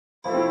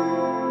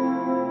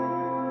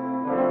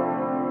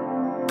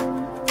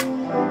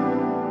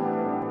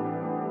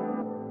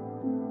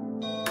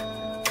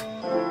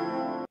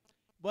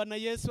Bwana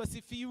Yesu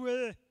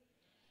asifiwe.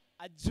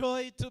 A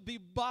joy to be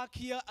back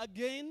here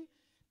again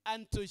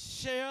and to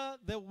share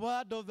the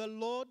word of the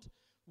Lord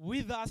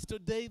with us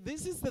today.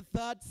 This is the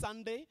third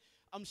Sunday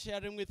I'm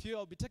sharing with you.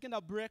 I'll be taking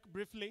a break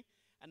briefly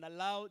and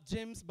allow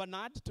James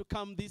Bernard to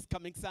come this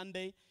coming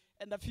Sunday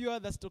and a few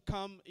others to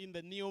come in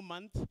the new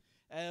month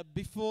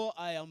before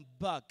I am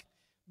back.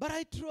 But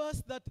I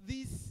trust that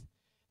this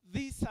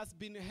has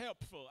been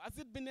helpful. Has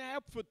it been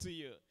helpful to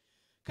you?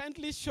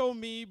 Kindly show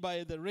me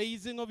by the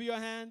raising of your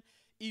hand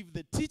if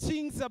the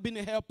teachings have been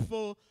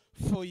helpful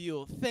for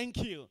you. Thank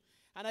you.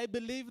 And I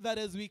believe that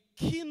as we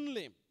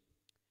keenly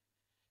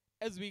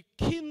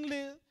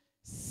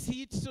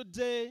sit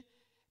today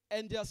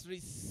and just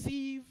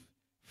receive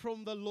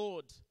from the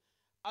Lord,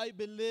 I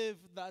believe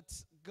that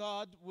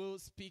God will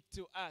speak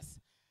to us.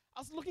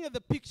 I was looking at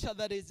the picture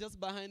that is just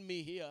behind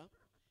me here.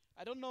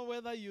 I don't know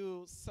whether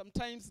you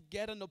sometimes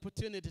get an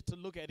opportunity to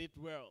look at it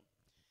well.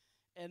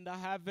 And I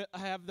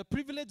have the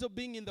privilege of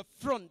being in the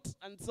front,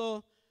 and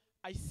so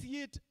I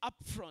see it up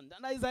front.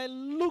 And as I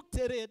looked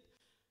at it,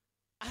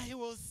 I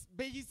was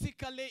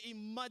basically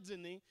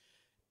imagining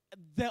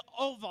the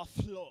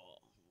overflow.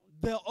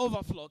 The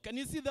overflow. Can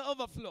you see the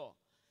overflow?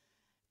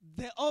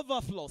 The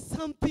overflow.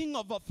 Something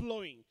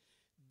overflowing.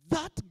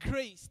 That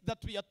grace that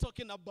we are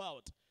talking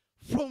about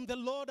from the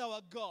Lord our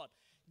God,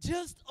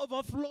 just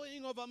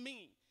overflowing over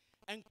me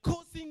and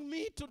causing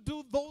me to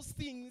do those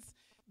things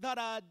that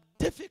are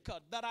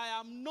difficult, that I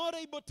am not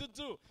able to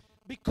do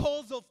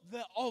because of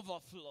the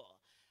overflow.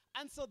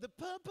 And so the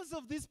purpose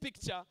of this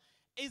picture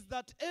is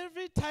that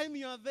every time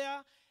you are there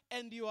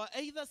and you are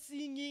either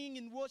singing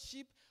in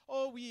worship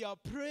or we are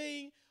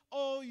praying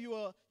or you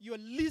are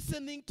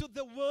listening to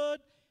the word,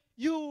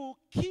 you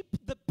keep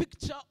the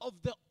picture of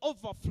the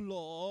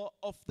overflow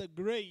of the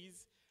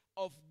grace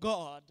of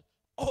God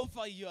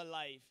over your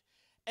life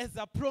as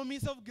a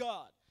promise of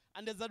God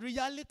and as a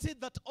reality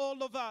that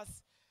all of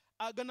us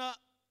are going to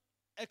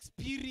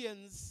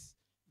experience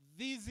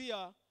this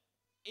year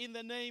in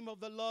the name of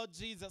the Lord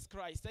Jesus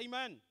Christ.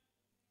 Amen.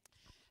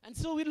 And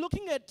so we're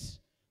looking at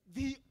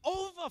the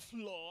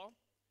overflow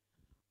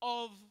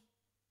of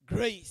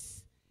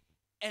grace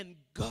and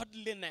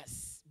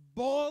godliness,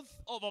 both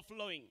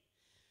overflowing.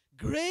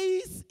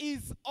 Grace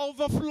is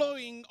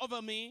overflowing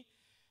over me,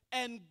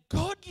 and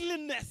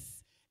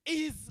godliness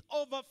is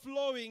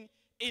overflowing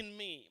in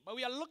me. But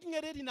we are looking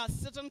at it in a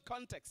certain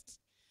context.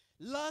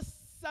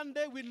 Last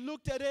Sunday we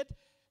looked at it,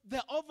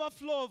 the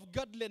overflow of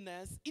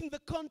godliness, in the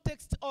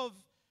context of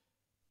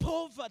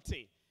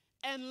poverty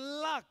and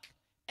lack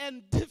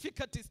and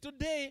difficulties.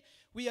 Today,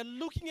 we are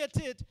looking at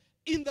it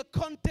in the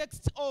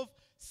context of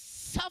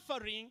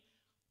suffering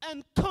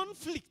and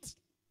conflict.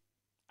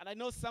 And I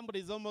know somebody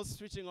is almost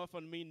switching off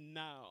on me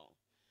now.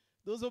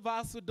 Those of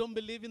us who don't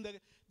believe in the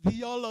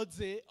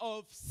theology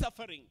of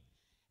suffering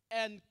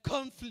and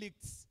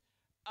conflicts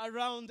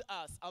around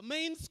us. Our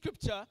main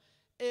scripture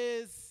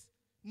is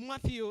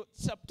Matthew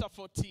chapter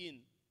 14.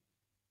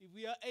 If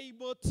we are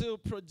able to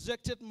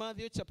project it,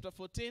 Matthew chapter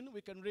 14,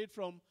 we can read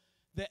from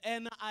the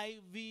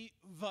NIV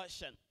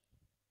version.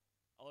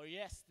 Oh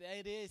yes, there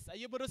it is. Are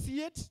you able to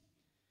see it?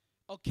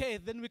 Okay,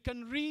 then we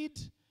can read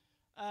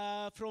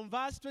from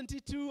verse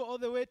 22 all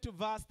the way to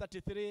verse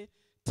 33,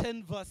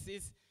 10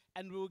 verses,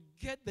 and we'll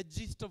get the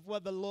gist of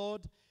what the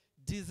Lord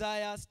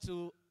desires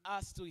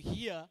us to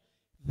hear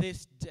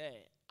this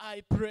day.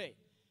 I pray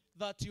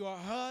that your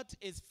heart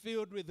is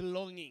filled with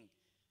longing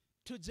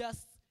to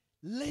just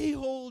lay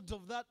hold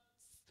of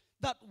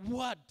that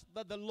word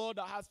that the Lord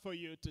has for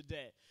you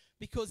today.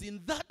 Because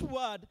in that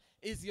word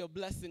is your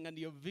blessing and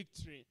your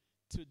victory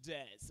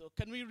today. So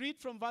can we read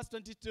from verse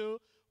 22,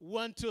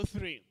 1, 2,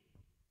 3?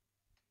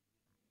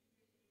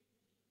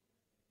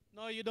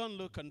 No, you don't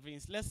look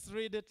convinced. Let's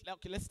read it.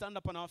 Okay, let's stand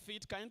up on our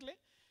feet kindly.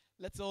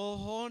 Let's all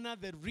honor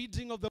the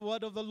reading of the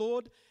word of the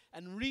Lord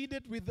and read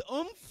it with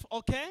oomph,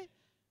 okay?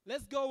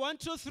 Let's go, 1,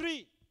 2,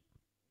 3.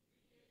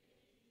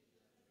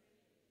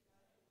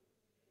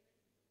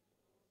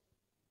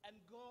 And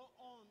go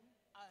on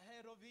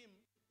ahead of him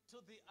to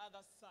the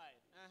other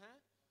side.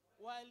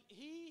 While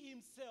he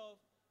himself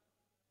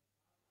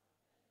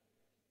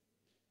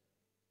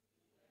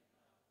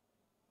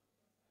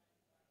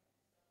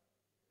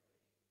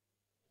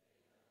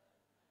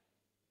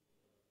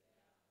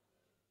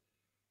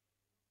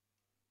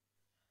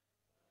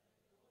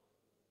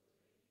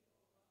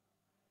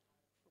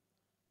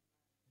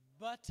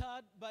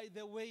battered by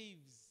the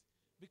waves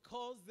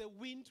because the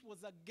wind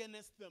was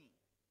against them.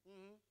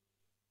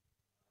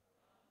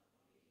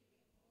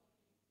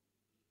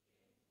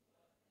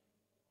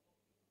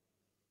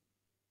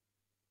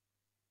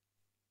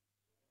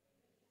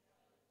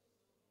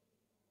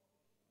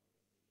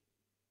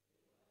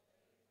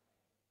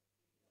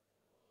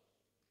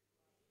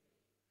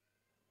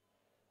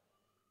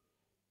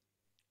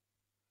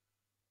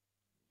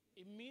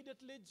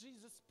 Immediately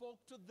Jesus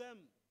spoke to them.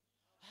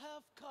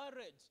 Have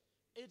courage.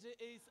 It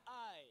is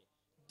I.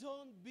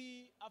 Don't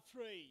be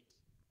afraid.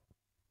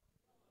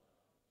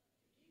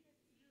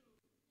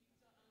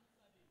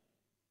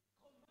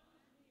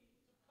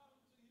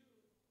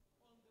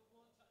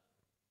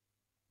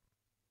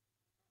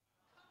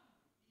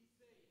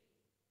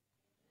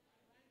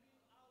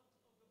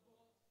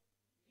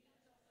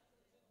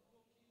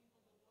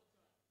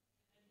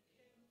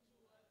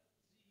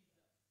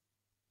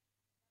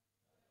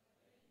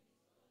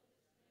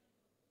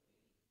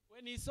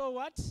 When he saw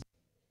what? Uh-huh.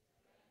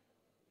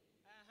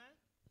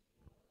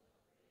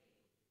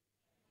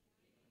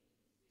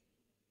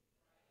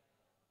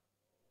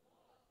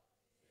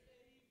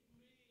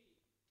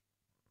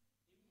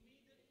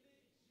 Immediately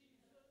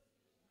Jesus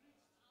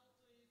reached out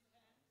to his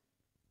hand,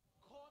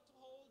 caught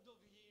hold of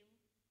him,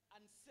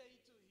 and said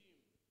to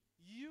him,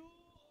 "You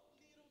of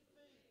little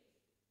faith,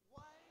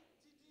 why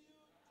did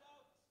you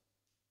doubt?"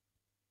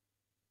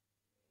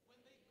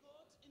 When they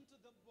got into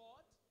the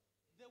boat,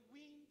 the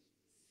wind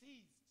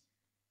ceased.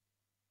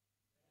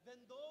 Then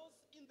those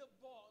in the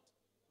boat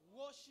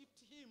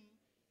worshipped him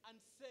and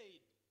said,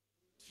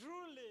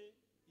 "Truly,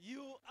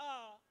 you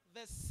are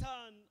the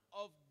Son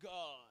of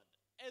God."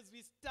 As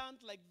we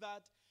stand like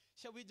that,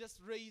 shall we just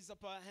raise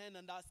up our hand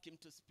and ask him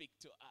to speak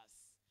to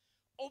us?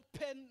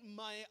 Open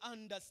my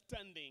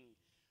understanding.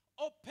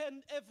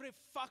 Open every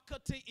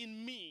faculty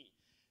in me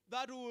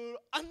that will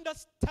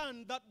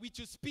understand that which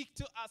you speak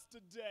to us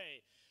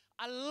today.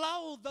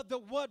 Allow that the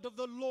word of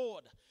the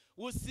Lord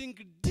will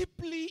sink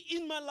deeply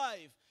in my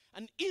life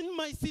and in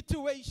my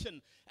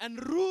situation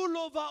and rule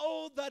over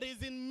all that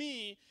is in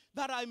me,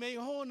 that I may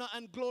honor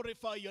and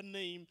glorify your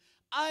name.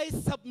 I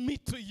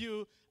submit to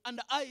you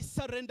and I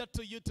surrender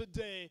to you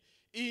today.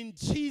 In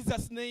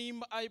Jesus'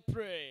 name I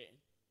pray.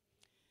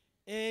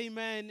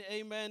 Amen,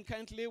 amen.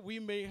 Kindly, we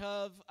may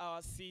have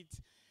our seat.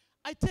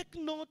 I take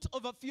note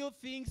of a few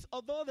things,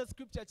 although the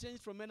scripture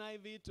changed from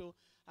NIV to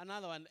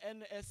another one,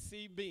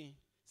 NSCB,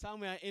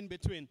 somewhere in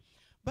between.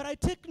 But I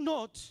take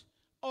note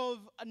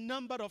of a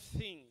number of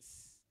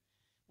things,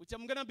 which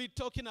I'm going to be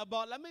talking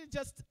about. Let me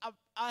just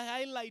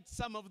highlight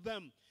some of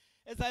them.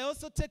 As I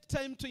also take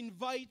time to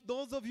invite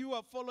those of you who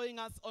are following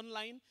us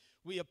online,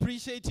 we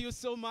appreciate you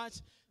so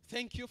much.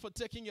 Thank you for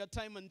taking your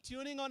time and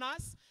tuning on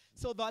us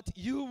so that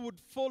you would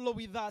follow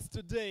with us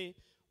today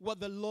what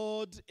the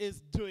Lord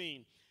is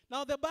doing.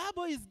 Now, the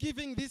Bible is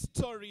giving this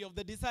story of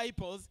the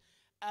disciples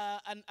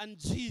and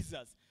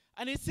Jesus.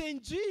 And it's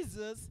saying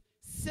Jesus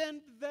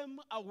sent them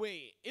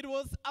away. It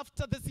was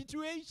after the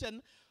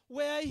situation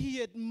where he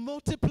had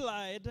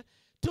multiplied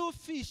 2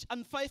 fish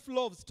and 5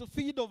 loaves to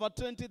feed over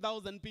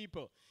 20,000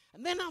 people.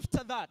 And then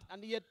after that,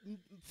 and he had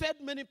fed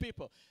many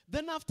people.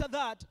 Then after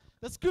that,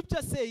 the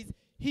scripture says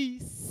he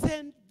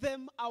sent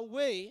them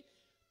away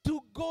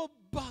to go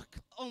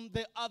back on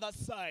the other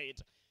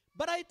side.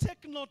 But I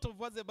take note of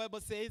what the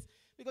Bible says,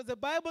 because the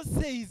Bible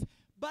says,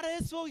 but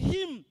as for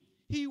him,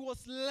 he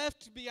was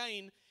left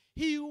behind.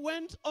 He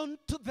went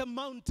onto the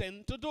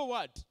mountain to do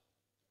what?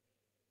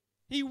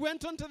 He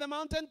went onto the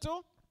mountain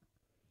to?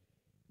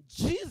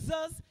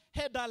 Jesus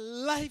had a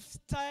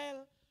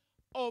lifestyle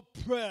of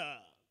prayer.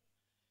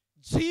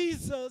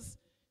 Jesus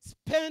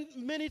spent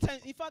many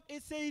times. In fact,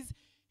 it says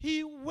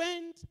he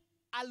went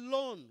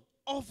alone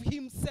of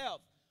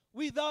himself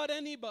without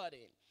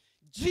anybody.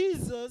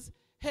 Jesus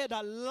had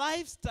a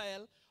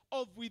lifestyle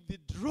of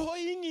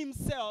withdrawing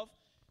himself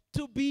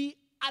to be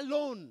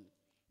alone,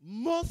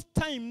 most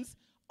times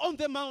on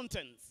the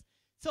mountains,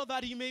 so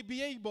that he may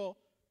be able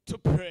to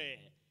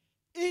pray.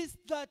 Is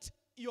that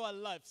your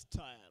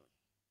lifestyle?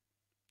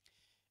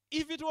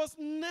 If it was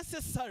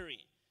necessary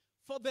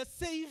for the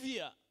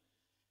Savior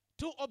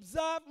to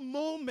observe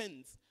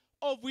moments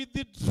of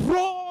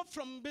withdrawal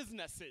from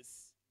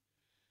businesses,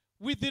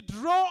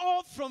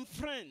 withdrawal from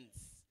friends,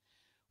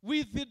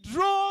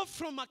 withdraw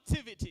from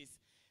activities,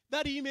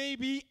 that he may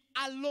be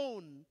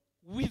alone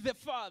with the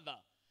Father,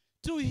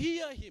 to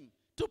hear him,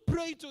 to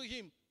pray to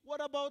him.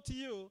 What about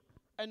you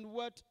and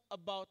what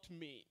about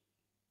me?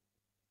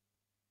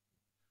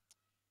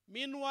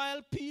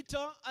 Meanwhile,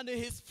 Peter and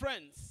his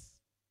friends,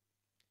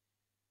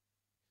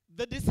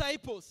 the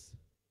disciples,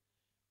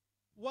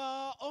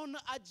 were on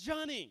a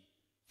journey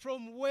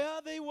from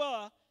where they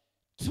were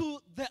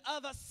to the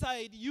other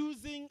side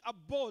using a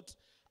boat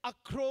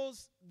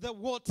across the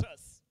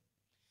waters.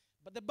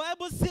 But the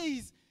Bible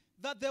says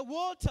that the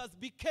waters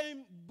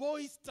became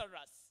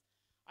boisterous.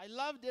 I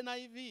love the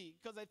NIV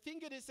because I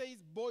think it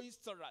says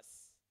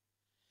boisterous.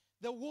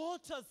 The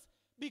waters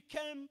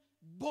became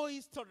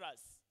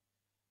boisterous.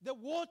 The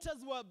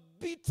waters were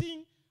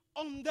beating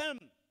on them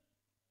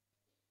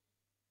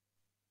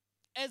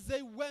as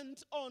they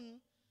went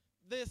on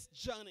this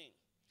journey.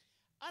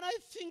 And I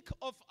think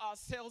of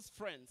ourselves,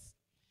 friends.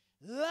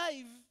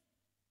 Life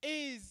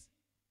is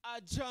a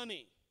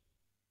journey.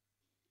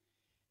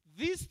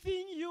 This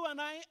thing you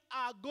and I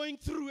are going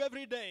through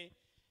every day,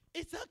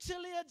 it's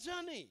actually a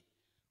journey.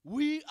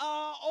 We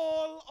are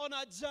all on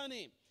a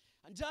journey.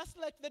 And just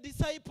like the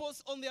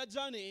disciples on their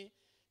journey,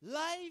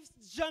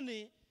 life's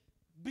journey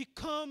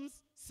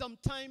becomes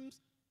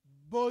sometimes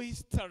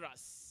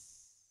boisterous.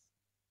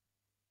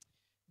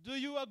 Do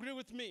you agree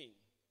with me?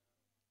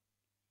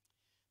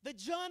 The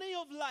journey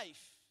of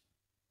life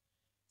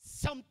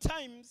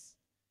sometimes,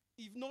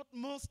 if not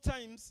most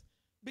times,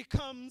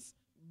 becomes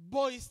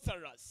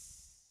boisterous.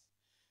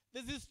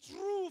 This is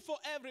true for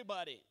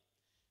everybody.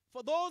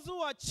 For those who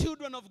are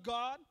children of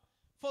God,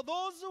 for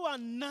those who are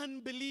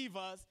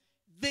non-believers,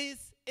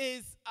 this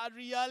is a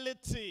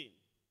reality.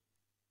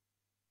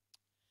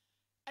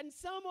 And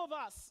some of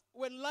us,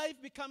 when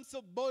life becomes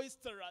so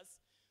boisterous,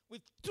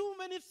 with too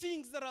many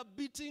things that are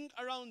beating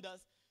around us,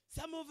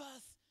 some of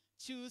us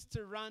choose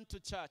to run to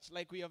church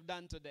like we have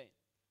done today.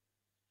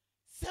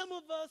 Some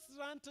of us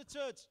run to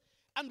church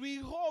and we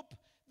hope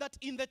that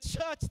in the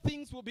church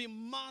things will be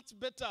much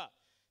better.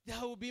 There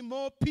will be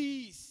more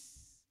peace.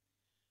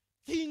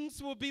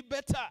 Things will be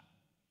better.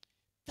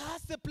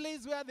 That's the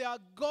place where there are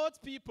God's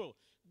people,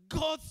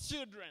 God's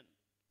children.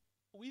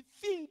 We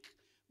think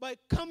by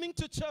coming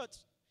to church,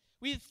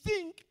 we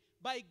think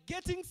by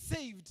getting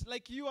saved,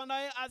 like you and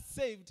I are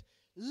saved,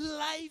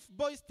 life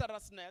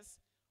boisterousness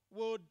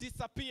will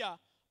disappear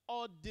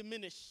or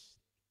diminish.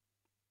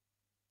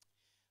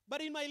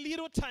 But in my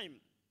little time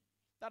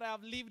that I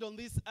have lived on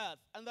this earth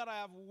and that I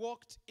have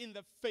walked in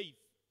the faith,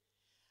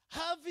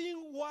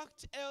 having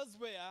walked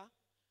elsewhere,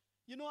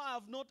 I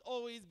have not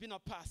always been a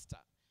pastor.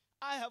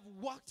 I have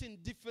worked in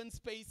different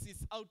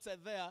spaces outside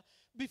there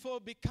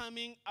before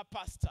becoming a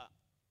pastor.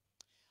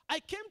 I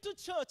came to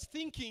church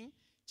thinking,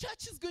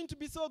 church is going to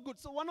be so good.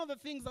 So one of the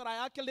things that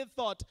I actually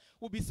thought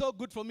would be so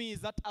good for me is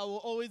that I will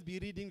always be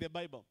reading the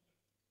Bible.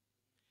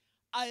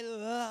 I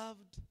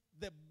loved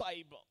the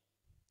Bible.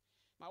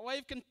 My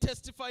wife can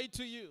testify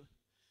to you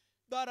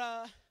that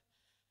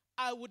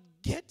I would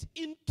get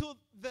into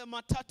the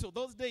matatu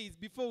those days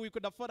before we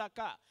could afford a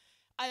car.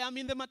 I am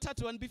in the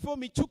matatu, and before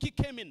Michuki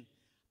came in,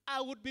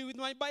 I would be with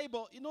my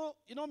Bible. You know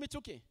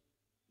Michuki,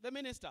 the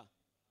minister?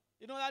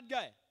 You know that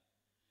guy?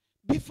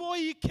 Before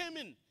he came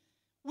in,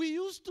 we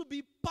used to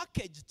be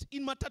packaged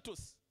in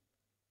matatus.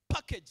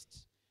 Packaged.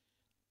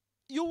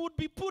 You would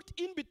be put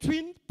in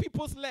between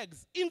people's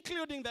legs,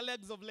 including the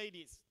legs of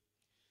ladies.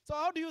 So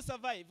how do you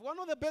survive? One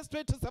of the best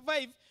ways to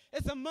survive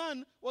as a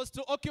man was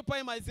to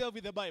occupy myself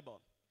with the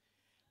Bible.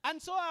 And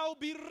so I'll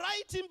be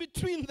right in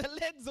between the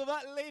legs of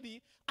that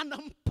lady, and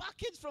I'm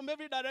packaged from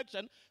every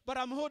direction, but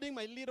I'm holding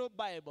my little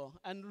Bible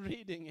and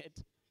reading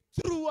it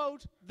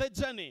throughout the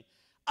journey.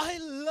 I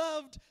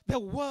loved the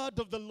word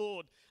of the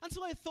Lord. And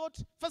so I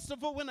thought, first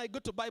of all, when I go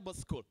to Bible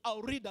school,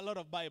 I'll read a lot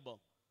of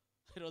Bible.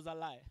 It was a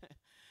lie.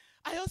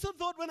 I also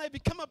thought when I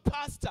become a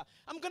pastor,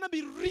 I'm going to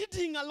be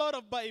reading a lot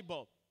of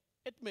Bible.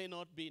 It may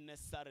not be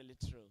necessarily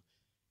true.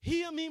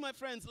 Hear me, my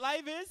friends.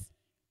 Life is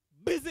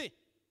busy.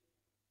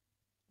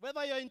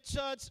 Whether you're in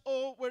church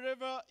or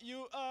wherever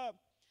you are.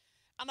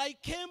 And I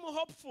came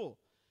hopeful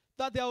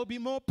that there will be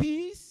more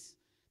peace,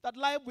 that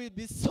life will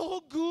be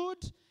so good.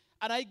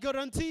 And I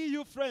guarantee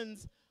you,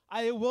 friends,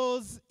 I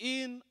was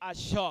in a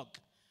shock.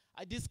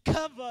 I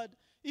discovered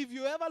if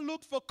you ever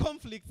looked for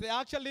conflicts, there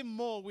are actually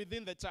more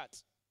within the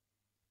church.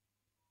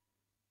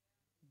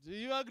 Do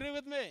you agree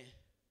with me?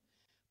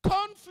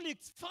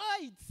 Conflicts,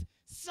 fights,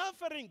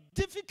 suffering,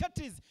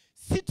 difficulties,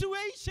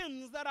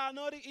 situations that are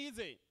not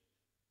easy.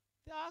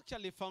 They are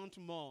actually found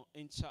more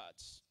in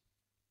church.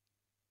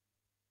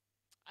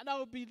 And I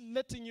will be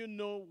letting you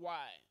know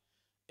why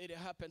it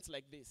happens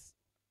like this.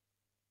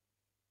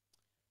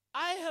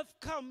 I have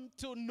come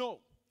to know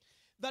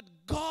that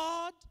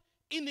God,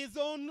 in his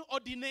own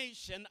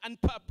ordination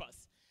and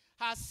purpose,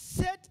 has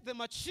set the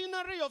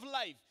machinery of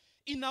life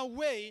in a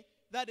way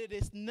that it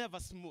is never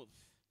smooth.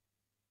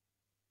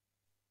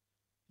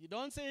 You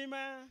don't say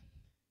amen?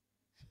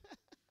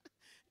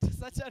 To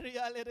such a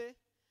reality.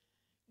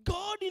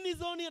 God in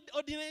his own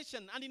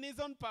ordination and in his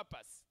own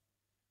purpose,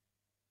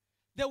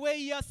 the way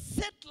he has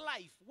set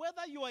life,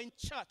 whether you are in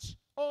church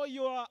or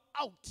you are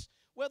out,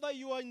 whether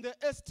you are in the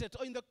estate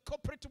or in the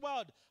corporate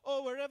world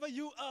or wherever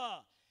you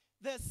are,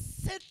 the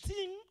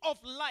setting of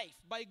life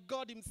by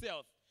God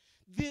himself,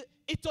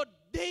 it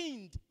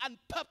ordained and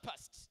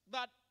purposed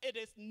that it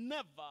is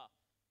never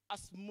a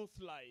smooth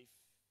life.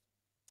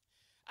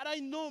 And I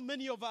know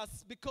many of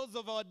us, because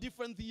of our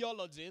different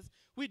theologies,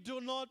 we do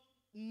not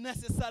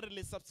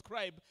necessarily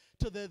subscribe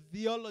to the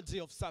theology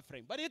of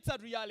suffering. But it's a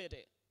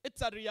reality.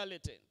 It's a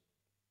reality.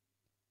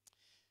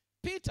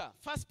 Peter,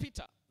 First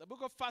Peter, the book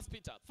of First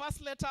Peter,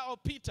 first letter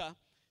of Peter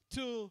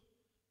to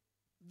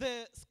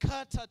the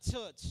scattered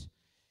church.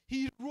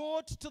 He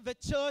wrote to the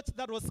church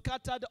that was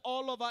scattered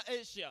all over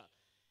Asia.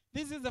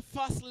 This is the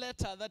first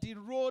letter that he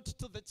wrote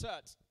to the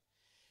church.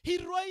 He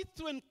wrote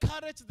to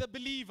encourage the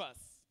believers.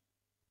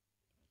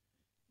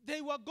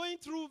 They were going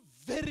through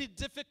very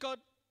difficult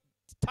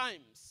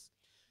times.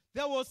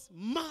 There was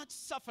much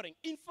suffering.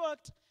 In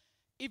fact,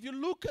 if you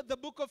look at the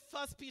book of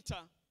First Peter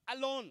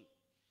alone,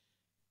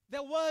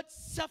 the word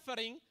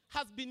suffering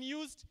has been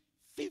used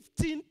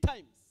 15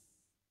 times.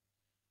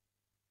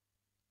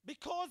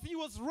 Because he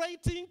was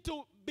writing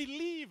to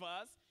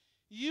believers,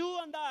 you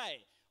and I,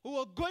 who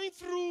are going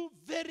through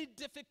very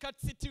difficult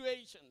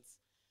situations,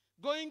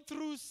 going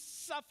through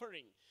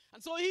suffering.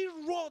 And so he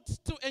wrote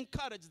to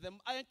encourage them.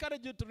 I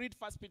encourage you to read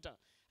First Peter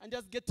and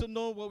just get to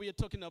know what we are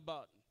talking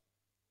about.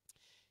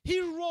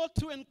 He wrote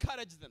to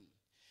encourage them.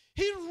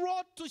 He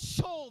wrote to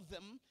show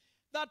them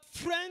that,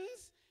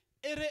 friends,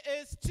 it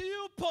is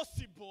still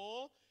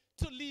possible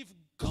to live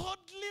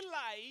godly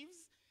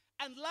lives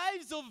and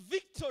lives of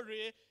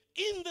victory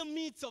in the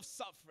midst of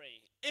suffering.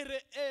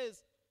 It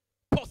is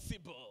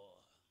possible.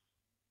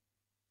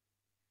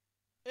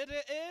 It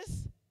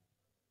is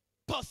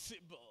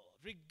possible,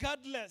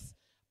 regardless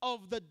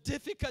of the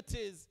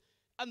difficulties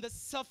and the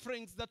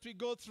sufferings that we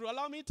go through.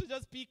 Allow me to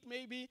just pick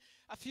maybe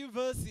a few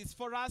verses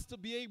for us to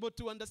be able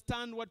to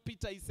understand what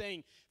Peter is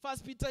saying. 1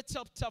 Peter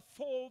chapter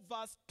 4,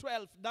 verse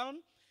 12 down.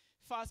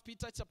 1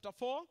 Peter chapter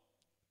 4.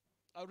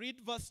 I'll read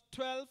verse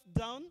 12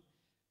 down.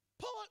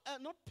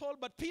 Not Paul,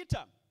 but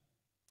Peter.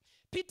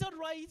 Peter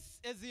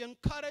writes as he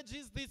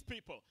encourages these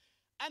people.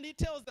 And he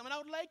tells them, and I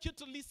would like you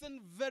to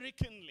listen very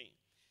keenly.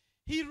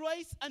 He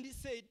writes and he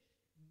said,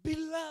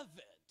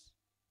 beloved.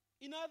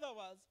 In other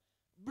words,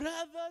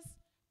 brothers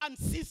and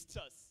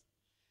sisters,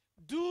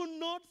 do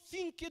not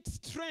think it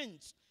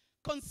strange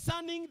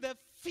concerning the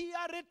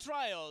fiery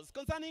trials.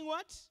 Concerning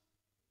what?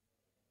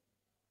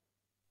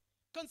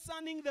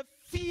 Concerning the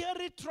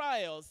fiery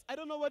trials. I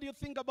don't know what you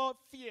think about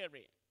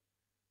fiery.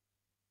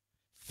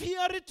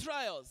 Fiery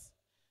trials,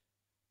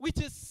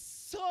 which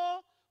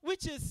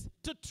is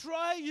to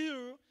try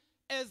you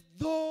as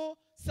though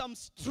some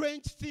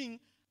strange thing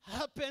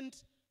happened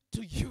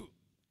to you.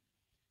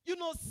 You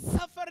know,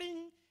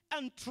 suffering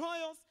and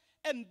trials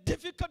and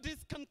difficulties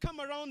can come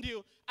around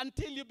you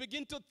until you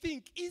begin to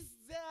think, is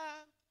there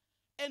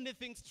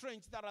anything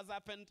strange that has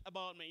happened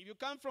about me? If you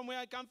come from where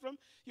I come from,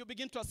 you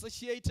begin to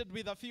associate it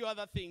with a few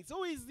other things.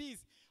 Who is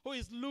this who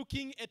is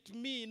looking at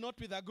me not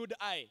with a good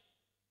eye?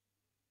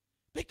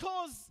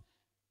 Because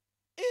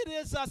it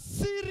is a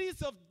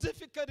series of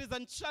difficulties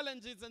and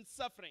challenges and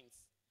sufferings.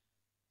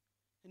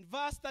 In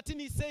verse 13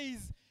 he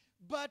says,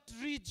 but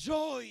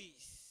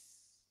rejoice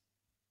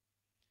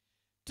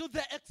to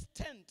the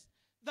extent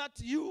that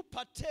you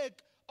partake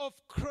of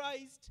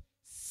Christ's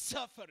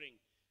suffering.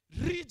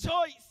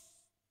 Rejoice.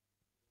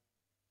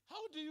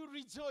 How do you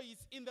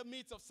rejoice in the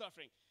midst of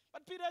suffering?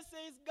 But Peter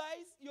says,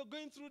 guys, you're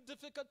going through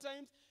difficult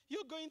times.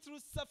 You're going through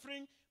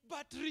suffering,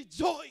 but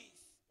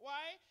rejoice.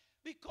 Why?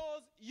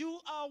 Because you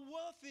are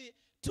worthy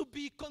to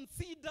be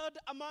considered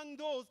among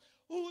those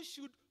who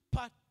should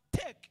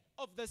partake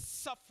of the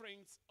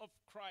sufferings of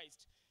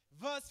Christ.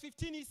 Verse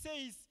 15 he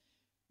says,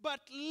 but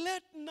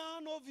let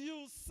none of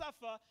you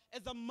suffer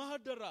as a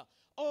murderer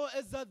or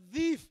as a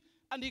thief.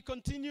 And he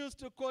continues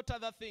to quote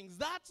other things.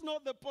 That's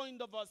not the point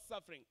of our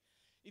suffering.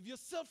 If you're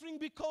suffering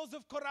because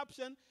of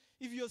corruption,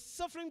 if you're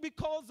suffering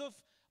because of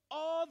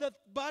all the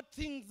bad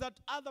things that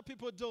other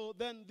people do,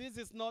 then this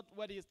is not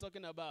what he's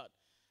talking about.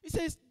 He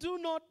says, do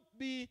not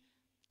be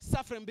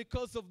suffering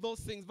because of those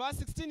things. Verse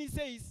 16 he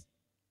says,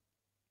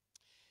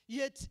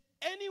 yet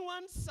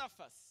anyone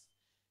suffers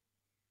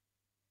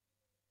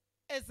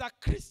as a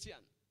Christian,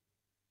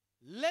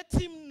 let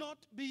him not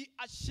be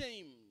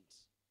ashamed.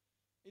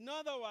 In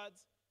other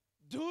words,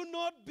 do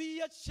not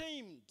be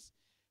ashamed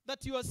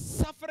that you are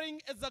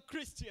suffering as a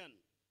Christian,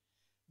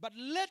 but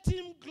let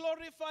him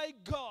glorify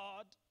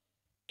God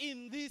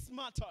in this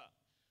matter.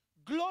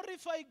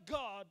 Glorify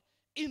God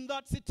in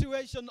that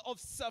situation of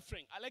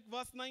suffering. I like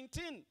verse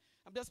 19.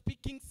 I'm just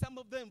picking some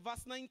of them.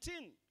 Verse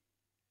 19.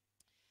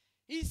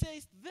 He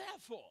says,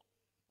 therefore,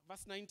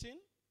 verse 19,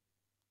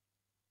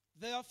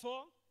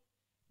 therefore,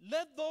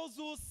 let those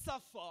who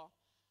suffer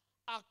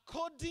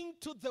according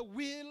to the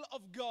will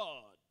of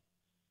God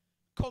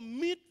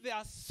commit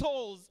their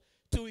souls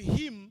to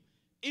him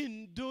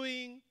in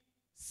doing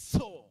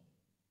so.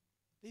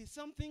 There is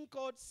something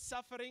called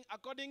suffering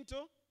according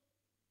to.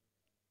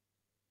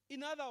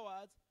 In other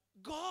words,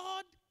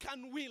 God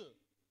can will.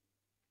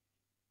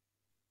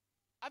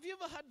 Have you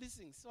ever heard these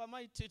things? So am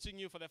I teaching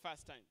you for the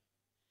first time?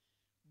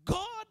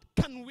 God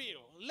can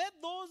will. Let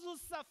those who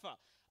suffer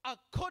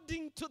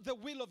according to the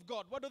will of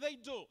God. What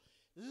do?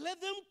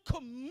 Let them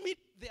commit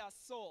their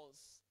souls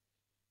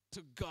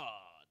to God.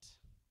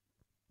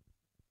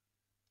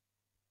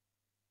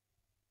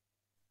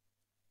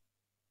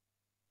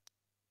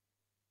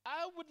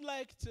 I would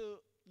like to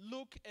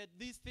look at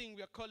this thing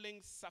we are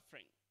calling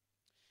suffering.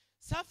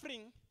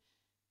 Suffering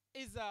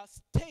is a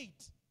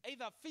state,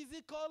 either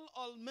physical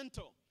or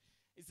mental.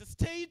 It's a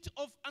state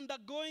of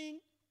undergoing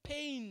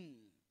pain,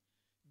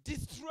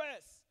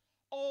 distress,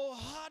 or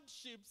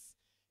hardships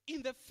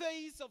in the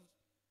face of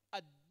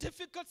a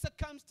difficult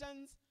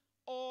circumstance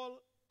or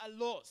a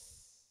loss.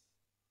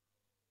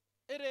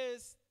 It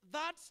is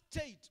that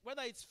state,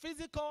 whether it's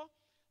physical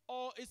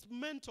or it's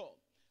mental,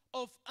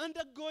 of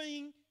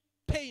undergoing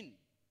pain,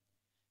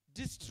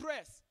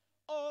 distress,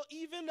 or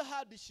even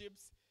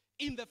hardships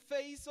in the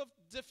face of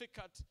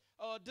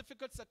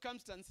difficult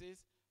circumstances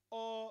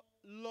or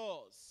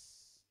loss.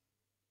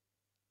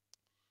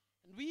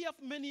 And we have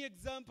many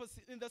examples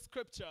in the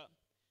scripture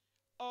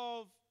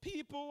of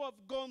people who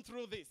have gone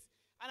through this.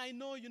 And I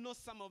know you know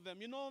some of them.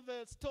 You know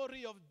the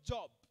story of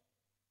Job.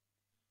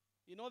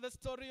 You know the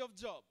story of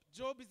Job.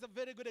 Job is a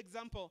very good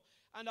example,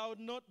 and I would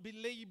not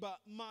belabor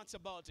much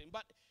about him.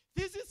 But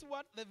this is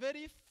what the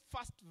very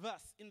first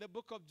verse in the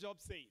book of Job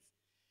says.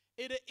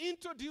 It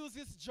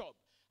introduces Job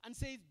and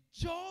says,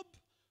 Job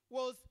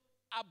was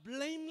a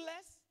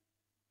blameless,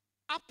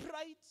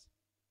 upright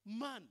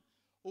man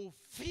who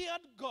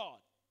feared God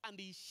and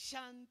he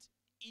shunned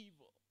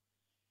evil.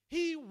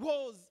 He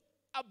was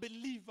a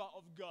believer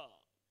of God.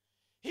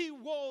 He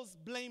was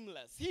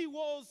blameless. He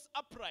was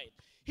upright.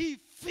 He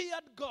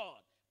feared God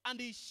and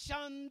he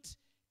shunned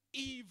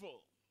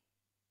evil.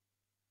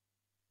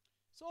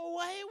 So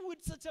why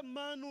would such a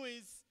man who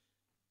is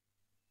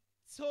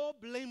so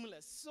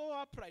blameless, so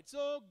upright,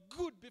 so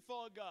good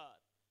before God,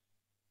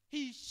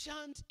 he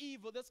shunned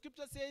evil? The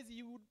scripture says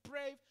he would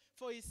pray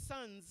for his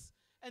sons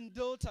and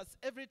daughters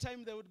every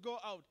time they would go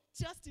out,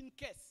 just in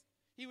case.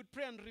 He would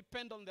pray and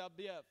repent on their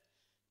behalf,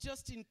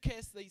 just in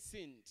case they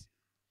sinned.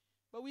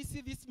 But we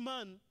see this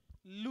man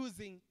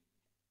losing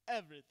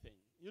everything.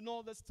 You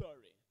know the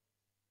story.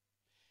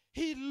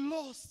 He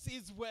lost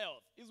his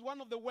wealth. He's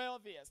one of the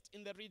wealthiest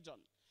in the region.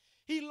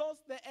 He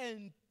lost the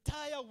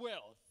entire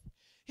wealth.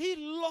 He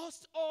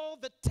lost all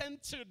the 10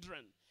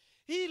 children.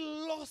 He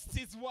lost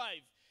his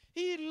wife.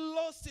 He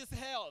lost his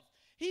health.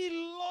 He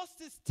lost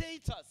his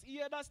status. He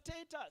had a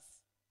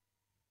status.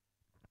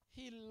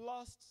 He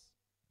lost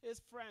his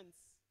friends.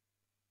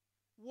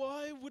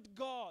 Why would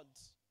God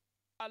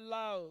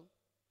allow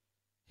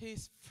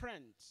his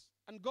friend?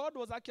 And God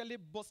was actually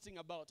boasting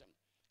about him.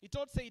 He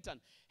told Satan,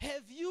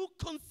 have you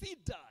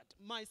considered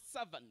my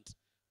servant?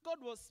 God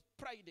was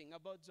priding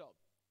about Job.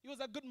 He was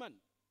a good man.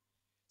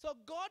 So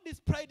God is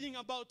priding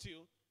about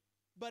you,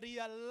 but he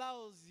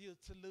allows you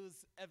to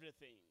lose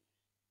everything.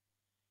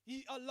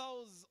 He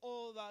allows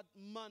all that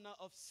manner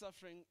of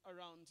suffering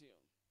around you.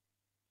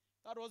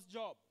 That was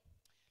Job.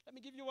 Let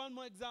me give you one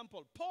more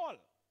example. Paul,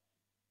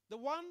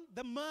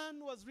 the man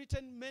who has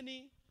written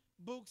many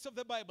books of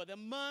the Bible, the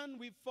man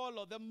we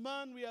follow, the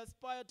man we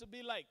aspire to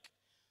be like.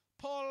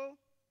 Paul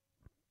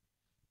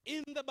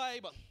in the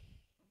Bible.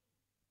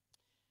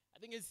 I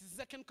think it's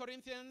 2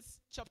 Corinthians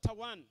chapter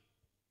 1,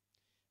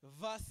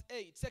 verse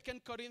 8. 2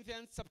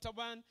 Corinthians chapter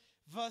 1,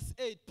 verse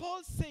 8.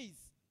 Paul says,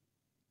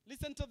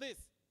 listen to this.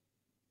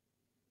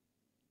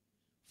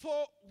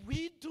 For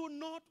we do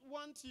not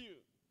want you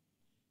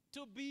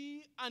to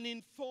be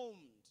uninformed,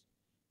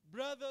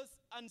 brothers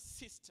and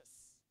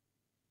sisters,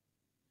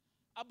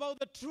 about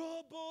the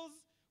troubles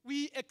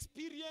we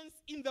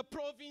experienced in the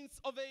province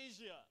of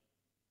Asia.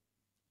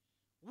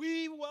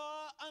 We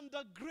were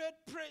under great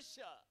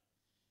pressure,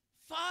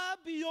 far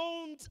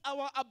beyond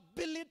our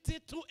ability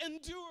to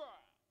endure.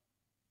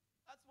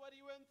 That's what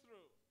he went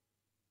through.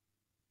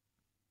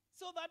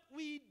 So that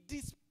we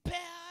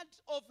despaired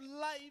of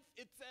life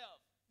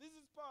itself. This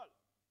is Paul,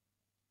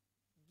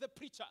 the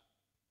preacher.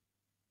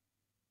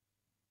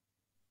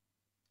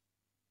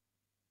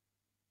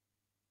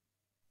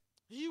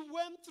 He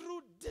went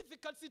through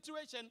difficult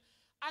situation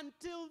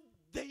until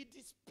they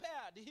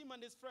despaired, him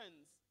and his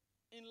friends,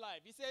 in life.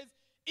 He says,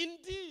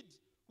 indeed,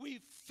 we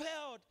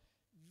felt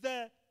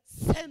the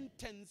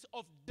sentence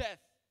of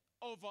death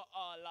over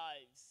our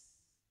lives.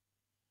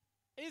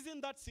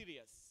 Isn't that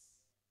serious?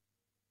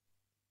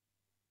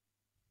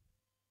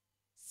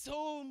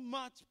 So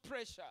much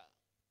pressure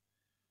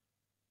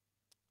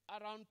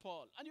around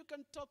Paul. And you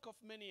can talk of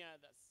many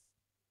others.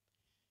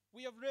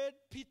 We have read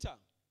Peter,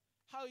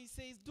 how he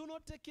says, do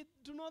not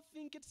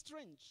think it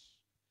strange.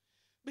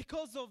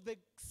 Because of the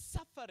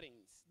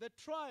sufferings, the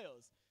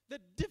trials, the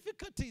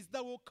difficulties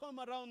that will come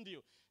around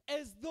you,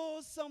 as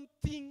though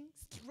something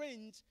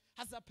strange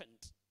has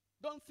happened.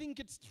 Don't think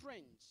it's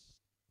strange.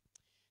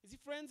 You see,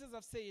 friends, as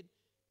I've said,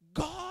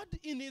 God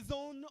in his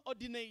own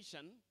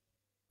ordination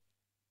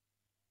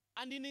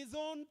and in his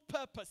own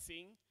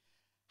purposing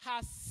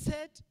has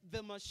set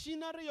the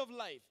machinery of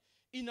life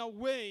in a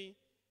way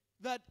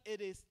that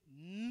it is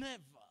never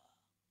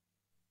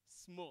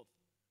smooth.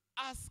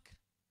 Ask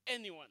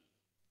anyone,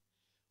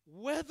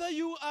 whether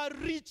you are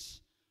rich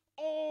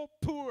or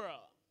poor,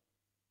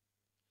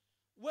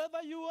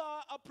 whether you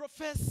are a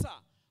professor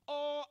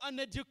or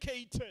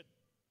uneducated,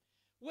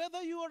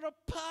 whether you are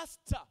a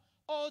pastor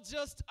or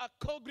just a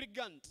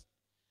congregant,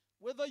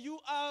 whether you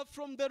are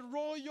from the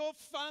royal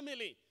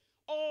family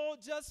or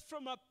just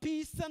from a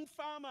peasant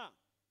farmer,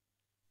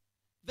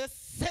 the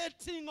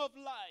setting of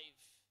life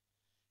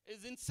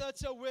is in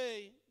such a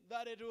way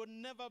that it will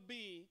never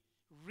be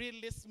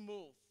really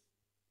smooth.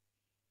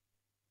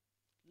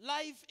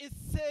 Life is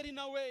set in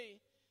a way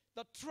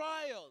that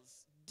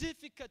trials,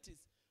 difficulties,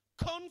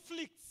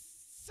 conflicts,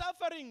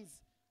 sufferings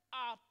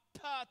are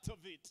part of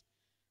it.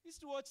 I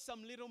used to watch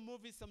some little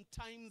movies some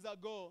times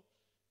ago,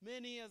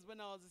 many years when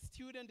I was a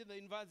student in the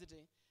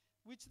university,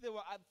 which they were,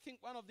 I think,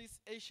 one of these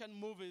Asian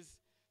movies.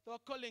 They were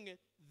calling it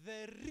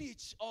The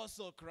Rich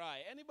Also Cry.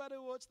 Anybody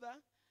watch that?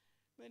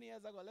 Many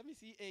years ago. Let me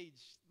see age.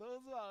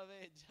 Those who are of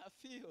age, a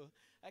few.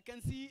 I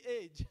can see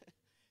age.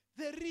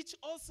 The rich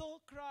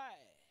also cry.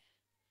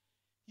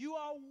 You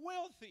are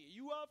wealthy.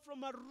 You are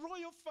from a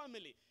royal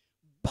family.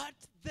 But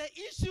the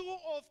issue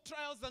of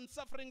trials and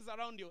sufferings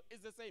around you is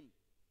the same.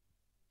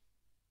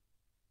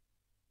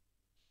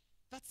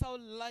 That's how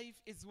life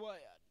is wired.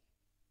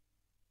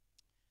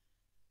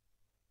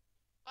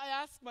 I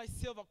ask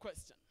myself a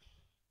question.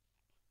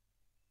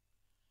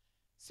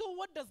 So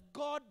what does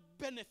God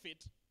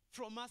benefit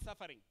from our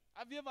suffering?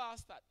 Have you ever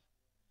asked that?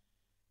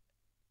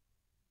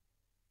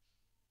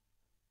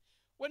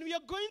 When we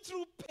are going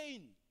through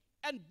pain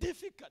and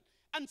difficult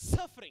and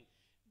suffering,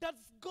 does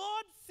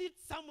God sit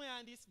somewhere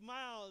and he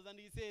smiles and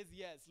he says,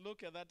 yes,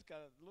 look at that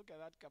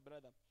car,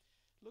 brother.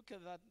 Look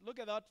at that. Look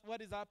at that.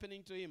 What is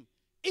happening to him?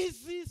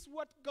 Is this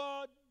what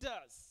God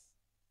does?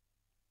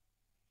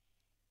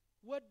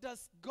 What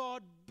does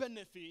God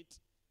benefit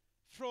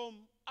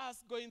from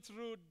us going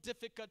through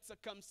difficult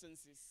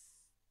circumstances?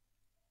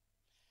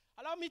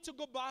 Allow me to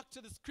go back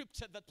to the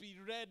scripture that we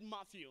read,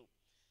 Matthew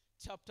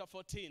chapter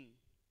 14.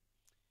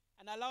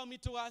 And allow me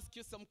to ask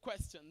you some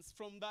questions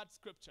from that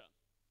scripture.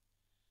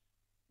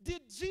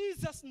 Did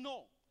Jesus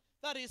know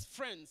that his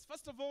friends,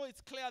 first of all,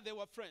 it's clear they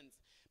were friends,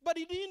 but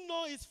he didn't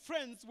know his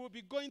friends would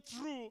be going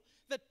through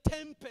the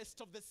tempest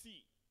of the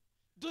sea?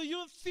 Do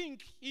you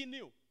think he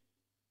knew?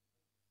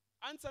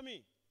 Answer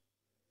me.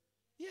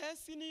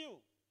 Yes, he knew.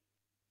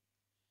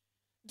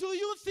 Do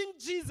you think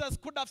Jesus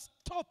could have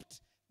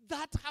stopped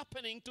that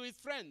happening to his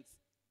friends?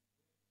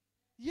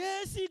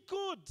 Yes, he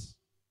could.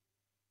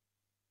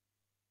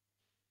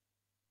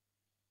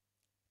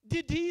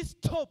 Did he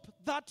stop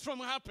that from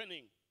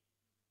happening?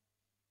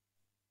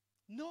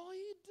 No,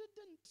 he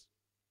didn't.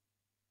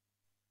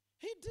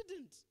 He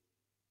didn't.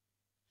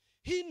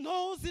 He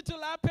knows it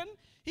will happen.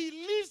 He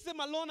leaves them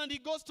alone and he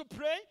goes to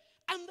pray,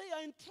 and they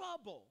are in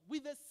trouble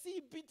with the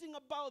sea beating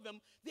about them.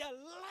 Their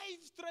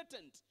lives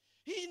threatened.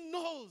 He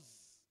knows.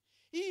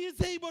 He is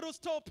able to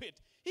stop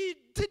it. He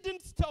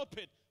didn't stop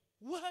it.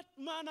 What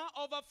manner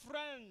of a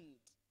friend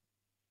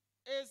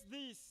is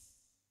this?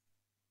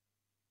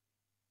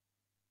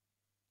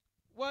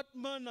 What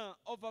manner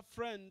of a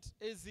friend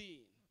is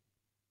he?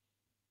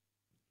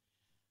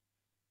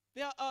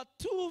 There are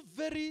two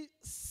very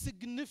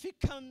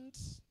significant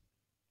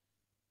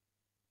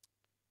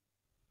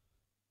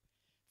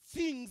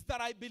things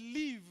that I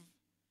believe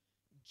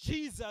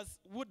Jesus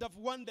would have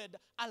wanted,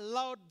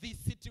 allowed this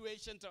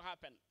situation to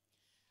happen.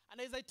 And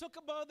as I talk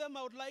about them,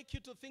 I would like you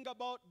to think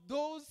about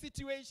those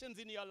situations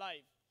in your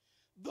life,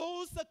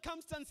 those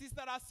circumstances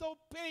that are so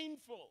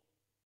painful.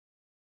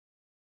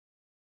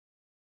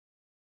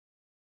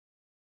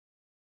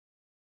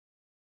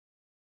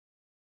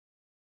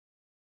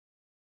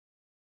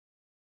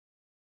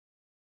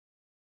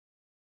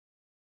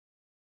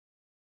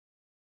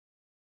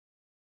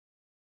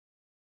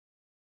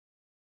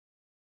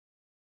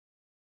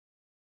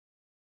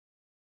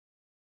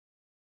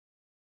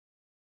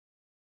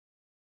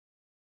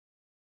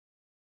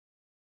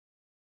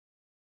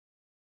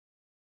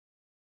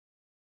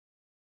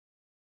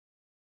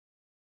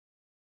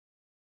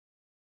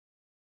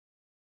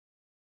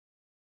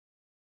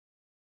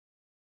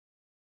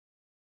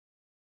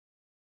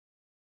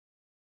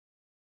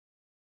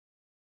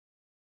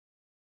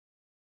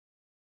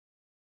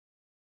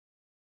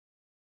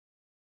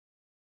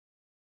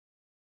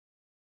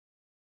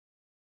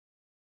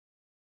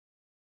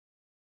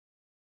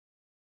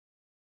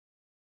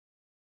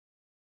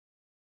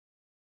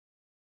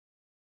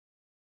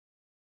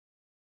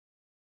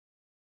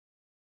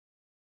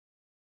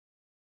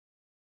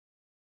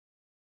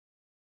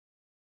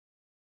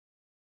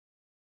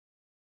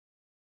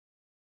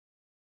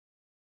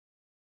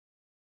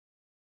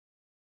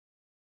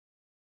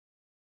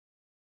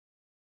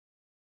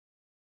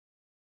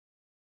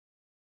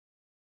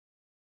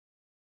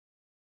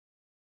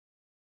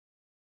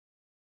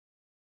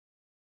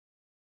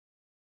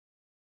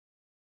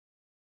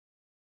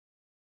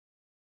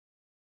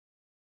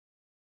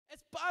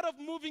 As part of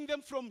moving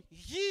them from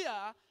here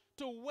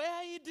to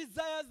where he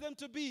desires them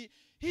to be,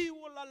 he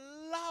will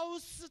allow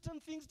certain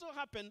things to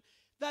happen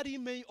that he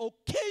may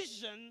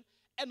occasion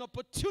an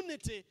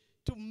opportunity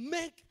to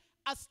make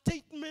a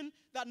statement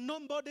that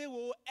nobody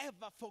will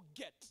ever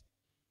forget.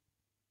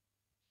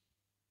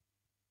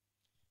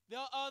 There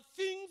are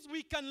things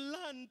we can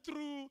learn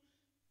through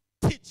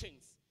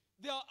teachings.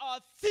 There are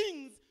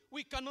things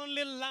we can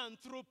only learn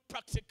through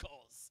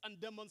practicals and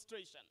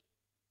demonstration.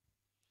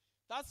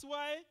 That's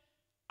why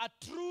a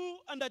true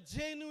and a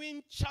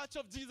genuine church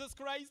of Jesus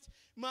Christ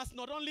must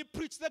not only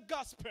preach the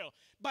gospel,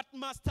 but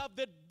must have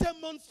the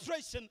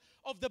demonstration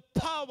of the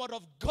power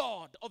of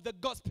God, of the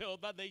gospel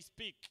that they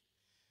speak.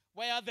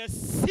 Where the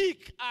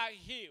sick are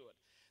healed,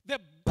 the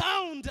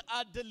bound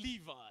are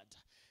delivered,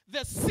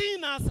 the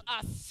sinners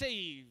are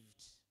saved.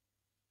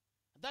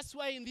 That's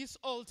why in this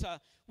altar,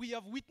 we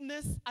have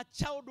witnessed a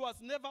child who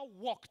has never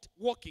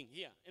walking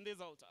here in this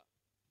altar.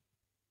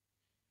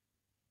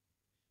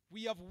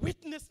 We have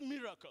witnessed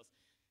miracles.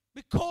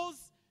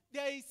 Because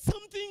there is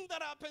something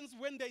that happens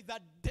when there is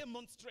a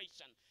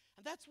demonstration.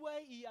 And that's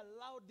why he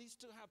allowed this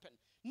to happen.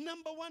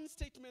 Number one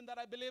statement that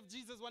I believe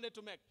Jesus wanted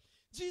to make.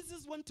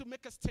 Jesus wanted to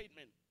make a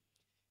statement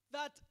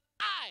that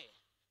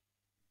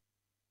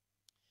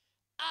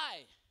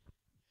I,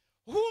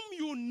 whom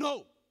you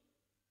know,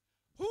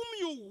 whom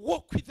you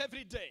walk with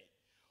every day,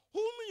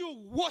 whom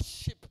you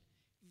worship,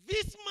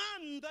 this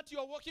man that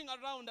you're walking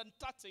around and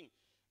touching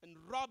and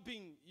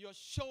rubbing your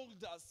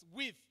shoulders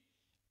with,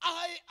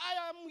 I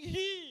am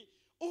he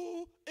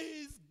who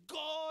is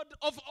God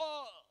of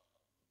all.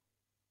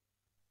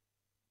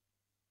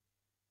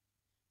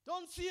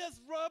 Don't see us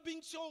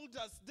rubbing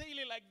shoulders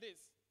daily like this.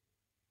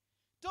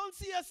 Don't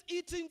see us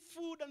eating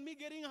food and me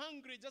getting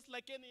hungry just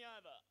like any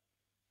other.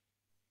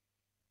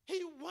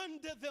 He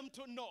wanted them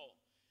to know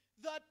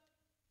that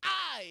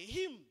I,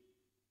 him,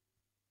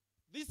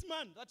 This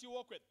man that you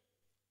walk with,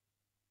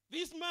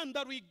 this man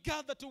that we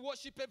gather to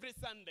worship every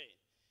Sunday,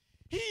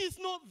 he is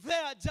not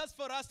there just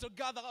for us to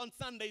gather on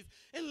Sundays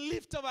and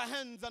lift our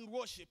hands and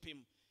worship him.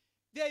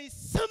 There is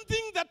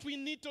something that we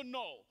need to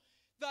know,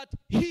 that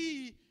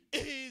he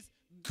is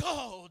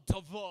God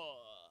of all.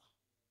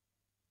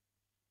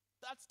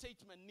 That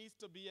statement needs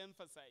to be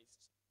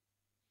emphasized.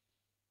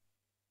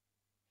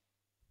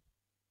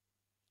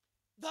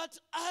 That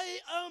I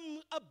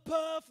am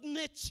above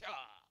nature.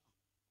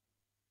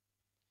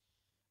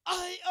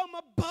 I am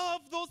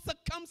above those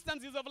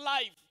circumstances of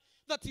life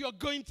that you are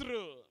going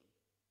through.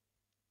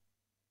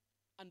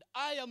 And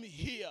I am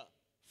here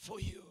for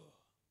you.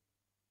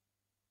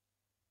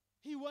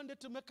 He wanted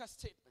to make a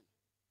statement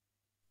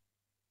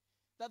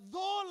that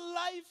though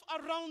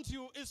life around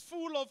you is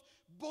full of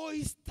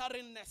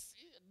boisterousness,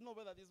 I don't know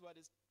whether this word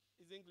is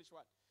English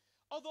word.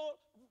 Although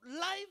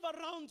life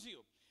around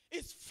you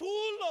is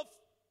full of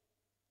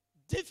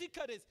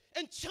difficulties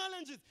and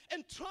challenges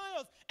and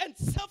trials and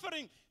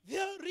suffering,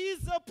 there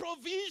is a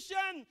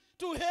provision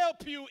to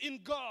help you in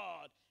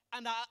God.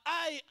 And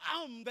I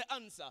am the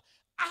answer.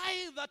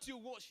 I that you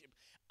worship.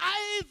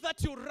 I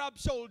that you rub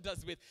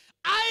shoulders with.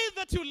 I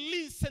that you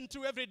listen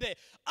to every day.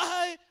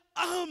 I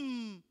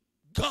am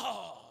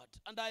God,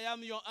 and I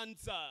am your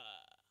answer.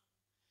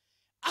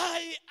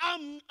 I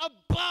am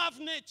above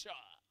nature.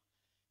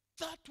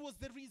 That was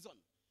the reason.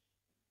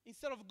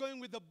 Instead of going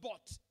with the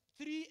boat,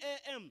 3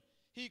 a.m.,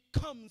 he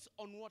comes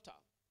on water.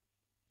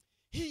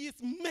 He is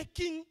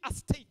making a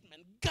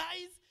statement.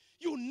 Guys,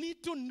 you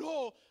need to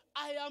know,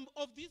 I am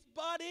of this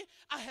body.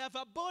 I have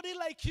a body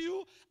like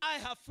you. I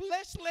have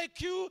flesh like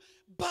you.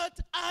 But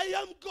I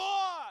am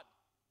God.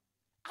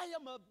 I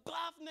am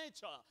above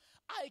nature.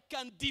 I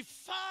can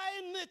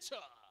defy nature.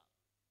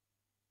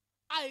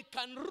 I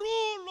can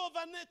rule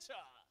over nature.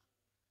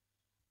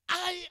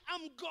 I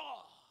am God.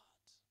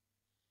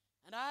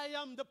 And I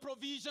am the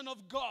provision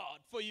of God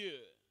for you.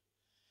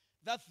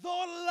 That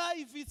though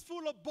life is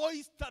full of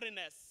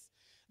boisterousness,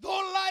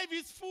 though life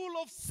is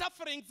full of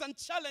sufferings and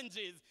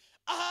challenges,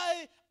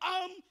 I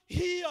am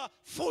here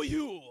for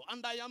you,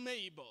 and I am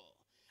able.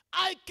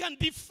 I can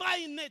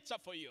defy nature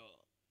for you.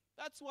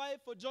 That's why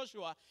for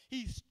Joshua,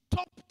 he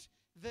stopped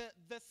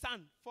the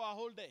sun for a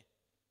whole day.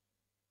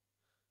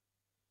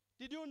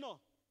 Did you know?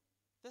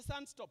 The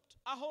sun stopped.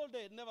 A whole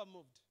day, it never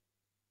moved.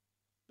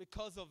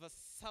 Because of a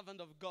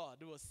servant of God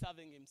who was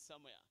serving him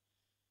somewhere.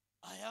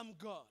 I am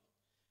God.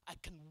 I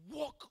can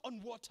walk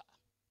on water.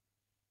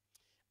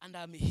 And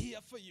I'm here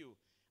for you.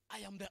 I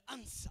am the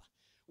answer.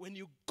 When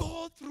you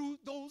go through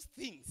those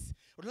things,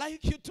 I'd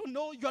like you to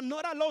know you're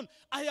not alone.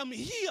 I am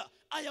here.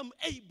 I am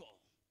able.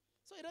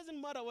 So it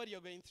doesn't matter what you're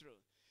going through.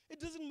 It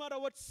doesn't matter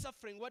what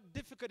suffering, what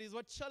difficulties,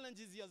 what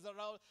challenges he has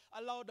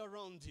allowed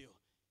around you.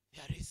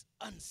 There is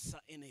answer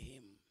in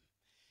him.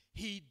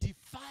 He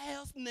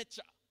defies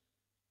nature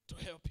to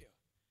help you.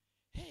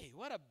 Hey,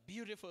 what a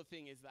beautiful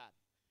thing is that.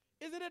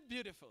 Isn't it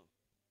beautiful?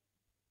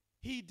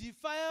 He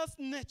defies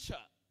nature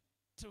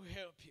to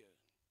help you.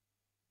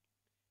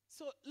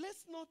 So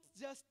let's not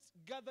just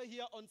gather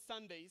here on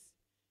Sundays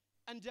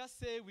and just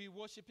say we're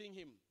worshiping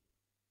him.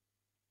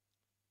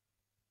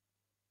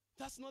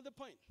 That's not the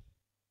point.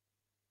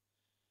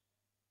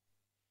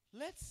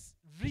 Let's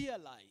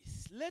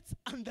realize, let's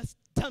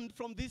understand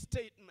from this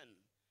statement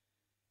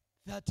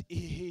that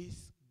he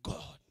is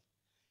God,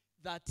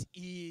 that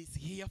he is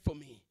here for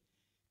me,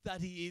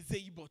 that he is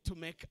able to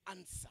make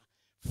answer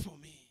for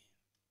me.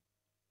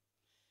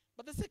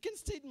 But the second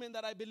statement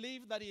that I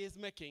believe that he is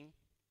making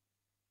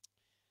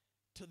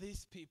to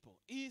these people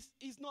is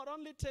not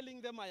only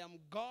telling them I am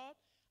God,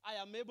 I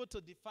am able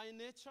to define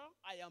nature,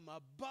 I am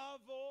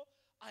above all,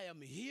 I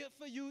am here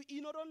for you. He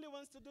not only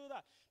wants to do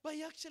that, but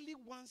he actually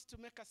wants to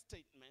make a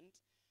statement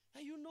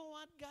that, you know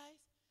what, guys?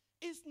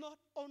 It's not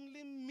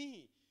only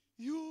me.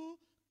 You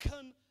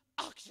can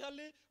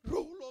actually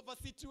rule over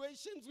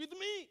situations with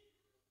me.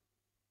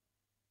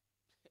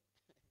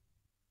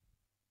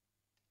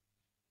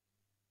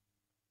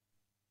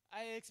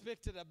 I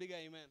expected a bigger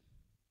amen.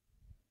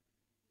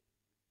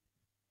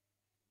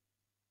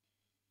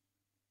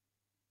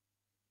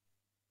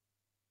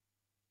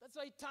 That's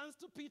why he turns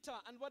to Peter,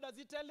 and what does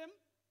he tell him?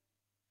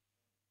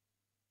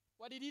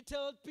 What did he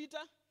tell Peter?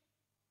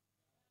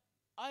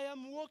 I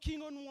am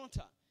walking on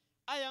water.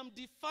 I am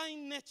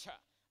defying nature.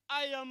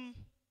 I am...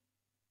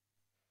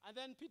 And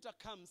then Peter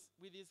comes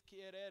with his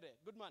kierere.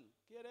 Good man.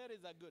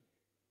 Kiereres are good.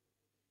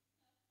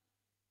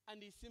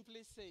 And he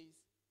simply says,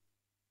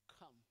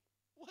 come.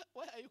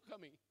 Why are you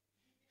coming?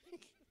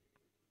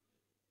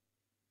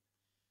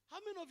 How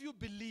many of you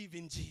believe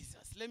in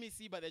Jesus? Let me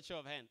see by the show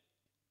of hands.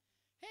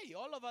 Hey,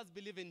 all of us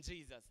believe in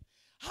Jesus.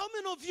 How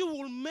many of you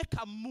will make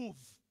a move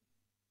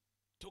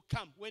to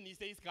come when he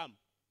says come?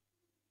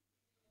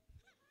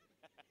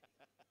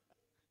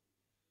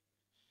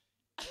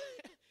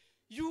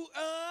 You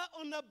are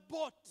on a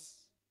boat.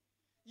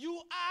 You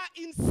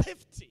are in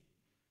safety.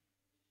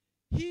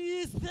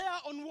 He is there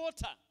on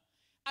water.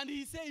 And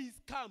he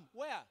says come.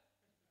 Where?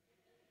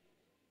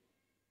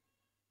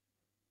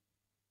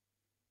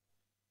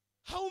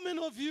 How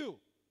many of you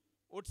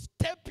would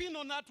step in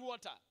on that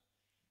water.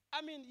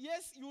 I mean,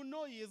 yes, you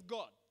know he is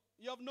God.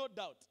 You have no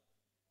doubt.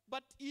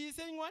 But he is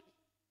saying what?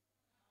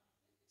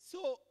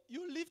 So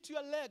you lift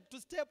your leg to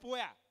step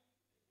where?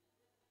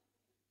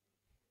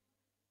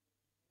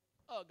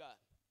 Oh, God.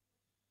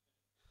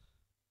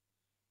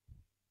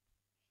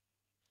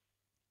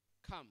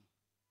 Come.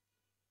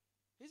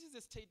 This is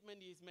the statement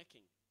he is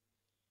making.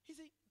 He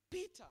said,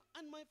 Peter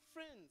and my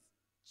friends,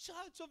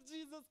 Church of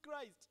Jesus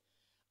Christ,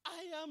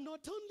 I am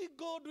not only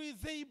God who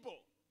is able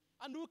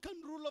and who can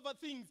rule over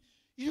things.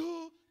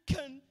 You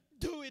can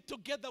do it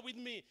together with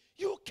me.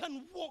 You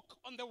can walk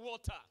on the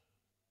water.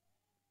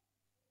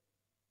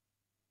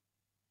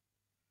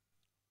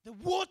 The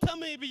water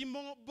may be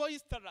more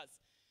boisterous,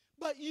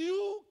 but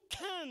you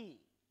can.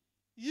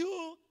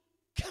 You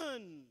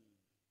can.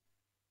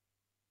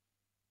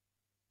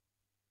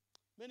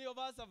 Many of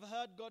us have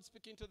heard God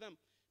speaking to them,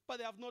 but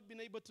they have not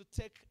been able to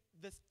take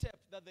the step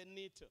that they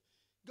need to.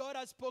 God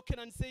has spoken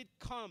and said,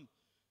 come.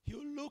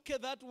 You look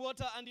at that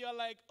water and you're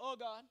like, oh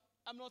God,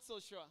 I'm not so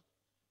sure.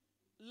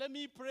 Let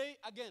me pray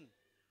again.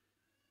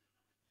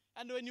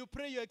 And when you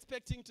pray, you're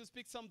expecting to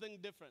speak something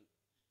different.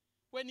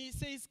 When he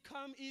says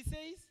come, he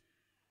says,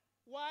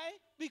 why?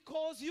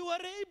 Because you are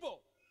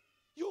able.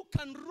 You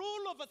can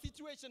rule over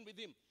situation with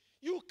him.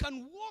 You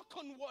can walk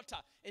on water.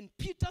 And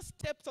Peter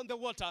steps on the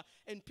water,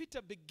 and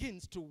Peter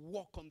begins to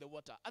walk on the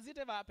water. Has it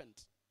ever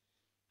happened?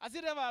 Has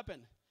it ever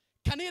happened?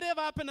 Can it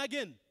ever happen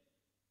again?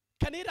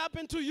 Can it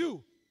happen to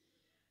you?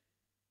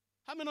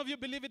 How many of you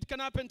believe it can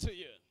happen to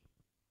you?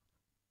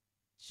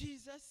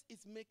 Jesus is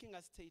making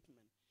a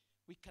statement.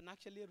 We can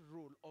actually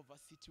rule over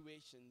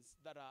situations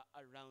that are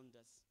around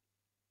us.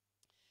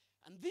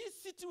 And these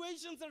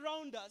situations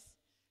around us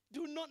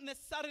do not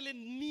necessarily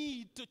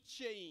need to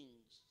change.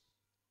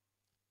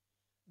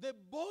 The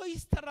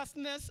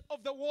boisterousness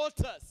of the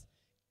waters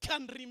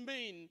can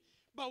remain,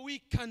 but we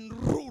can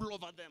rule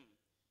over them.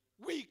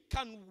 We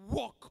can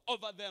walk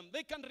over them.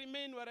 They can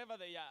remain wherever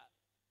they are.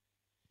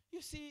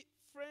 You see,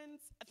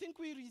 friends, I think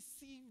we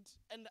received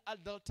an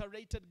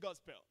adulterated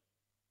gospel.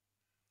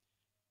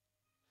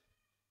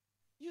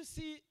 You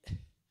see,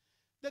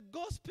 the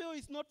gospel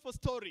is not for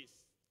stories.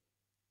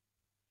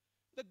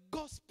 The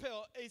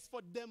gospel is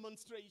for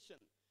demonstration.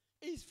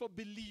 It's for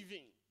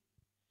believing.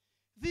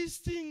 These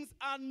things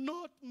are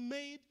not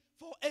made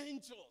for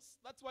angels.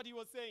 That's what he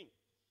was saying.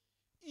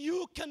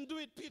 You can do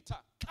it, Peter.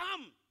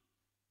 Come.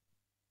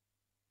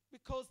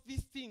 Because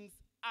these things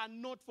are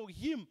not for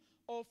him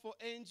or for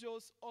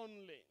angels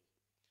only.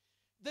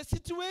 The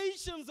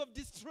situations of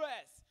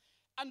distress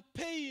and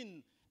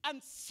pain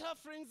and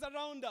sufferings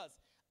around us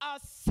are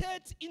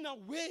set in a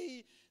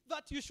way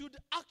that you should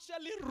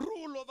actually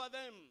rule over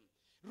them,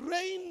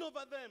 reign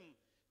over them,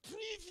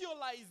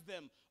 trivialize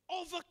them,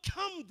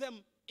 overcome them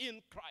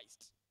in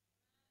Christ.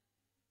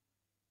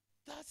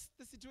 That's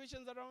the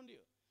situations around you.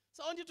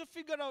 So I want you to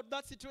figure out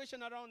that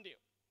situation around you.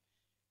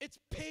 It's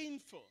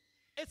painful.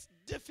 It's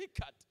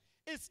difficult.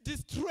 It's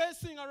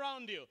distressing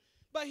around you.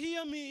 But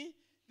hear me,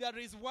 there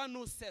is one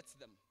who sets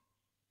them.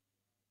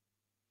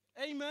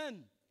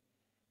 Amen.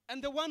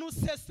 And the one who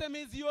sets them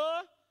is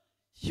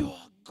your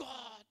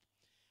God.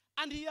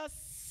 And he has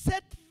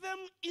set them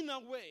in a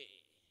way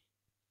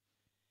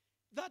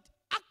that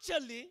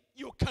actually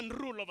you can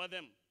rule over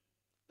them.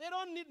 They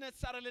don't need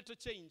necessarily to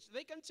change.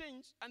 They can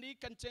change, and he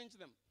can change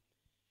them.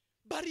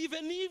 But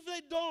even if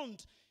they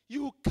don't,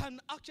 you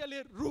can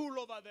actually rule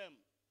over them.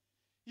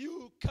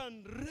 You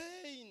can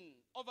reign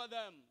over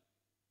them.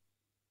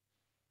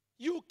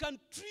 You can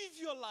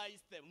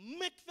trivialize them,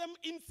 make them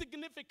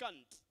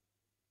insignificant.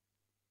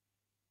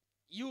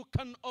 You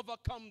can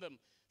overcome them.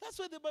 That's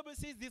why the Bible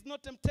says there's no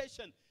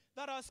temptation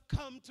that has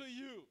come to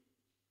you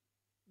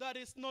that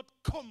is not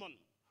common,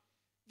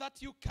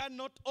 that you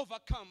cannot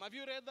overcome. Have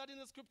you read that in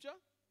the scripture?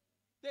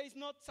 There is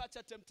not such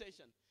a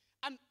temptation.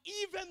 And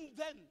even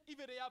then, if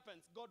it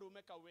happens, God will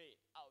make a way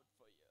out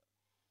for you.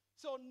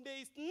 So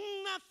there is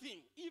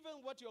nothing,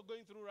 even what you're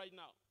going through right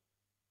now.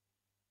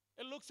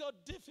 It looks so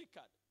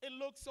difficult. It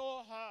looks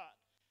so hard.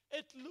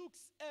 It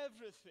looks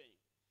everything.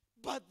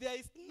 But there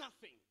is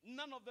nothing.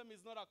 None of them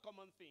is not a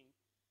common thing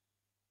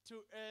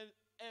to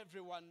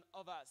every one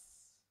of us.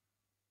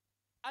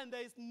 And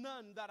there is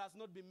none that has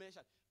not been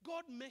measured.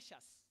 God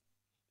measures.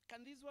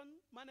 Can this one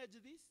manage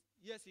this?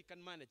 Yes, he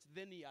can manage.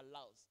 Then he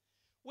allows.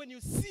 When you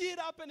see it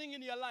happening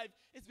in your life,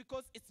 it's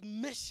because it's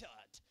measured.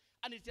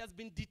 And it has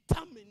been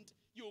determined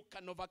you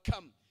can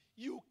overcome.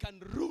 You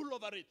can rule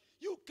over it.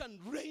 You can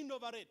reign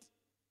over it.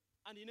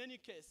 And in any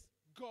case,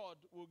 God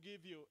will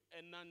give you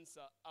an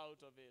answer out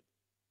of it.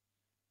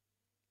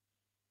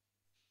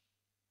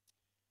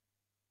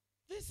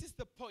 This is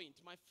the point,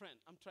 my friend,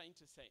 I'm trying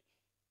to say.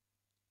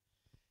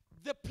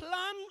 The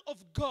plan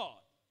of God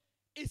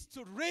is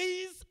to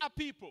raise a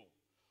people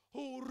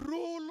who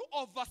rule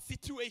over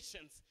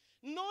situations,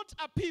 not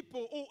a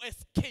people who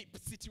escape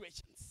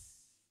situations.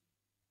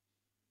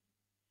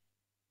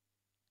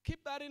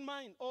 Keep that in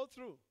mind all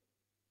through.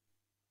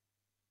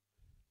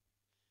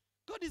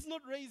 God is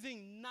not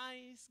raising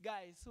nice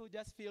guys who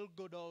just feel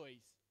good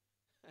always.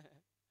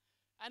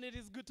 And it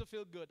is good to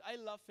feel good. I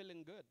love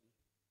feeling good.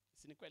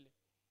 Sinikweli.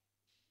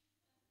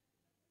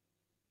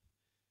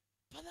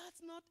 But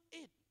that's not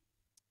it.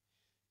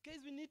 Guys,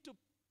 we need to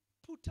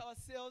put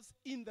ourselves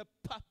in the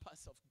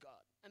purpose of God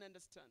and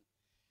understand.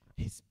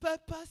 His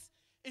purpose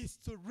is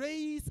to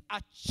raise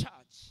a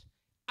church,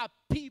 a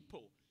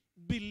people,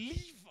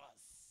 believers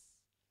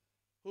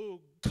who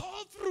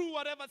go through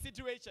whatever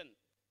situation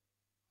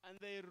and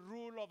they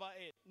rule over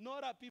it.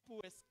 Not a people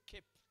who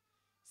escape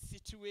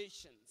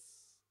situations.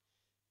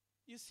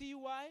 You see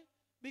why?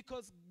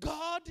 Because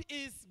God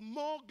is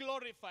more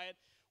glorified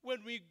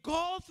when we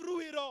go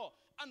through it all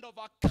and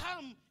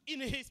overcome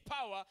in his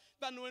power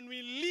than when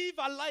we live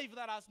a life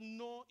that has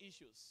no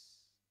issues.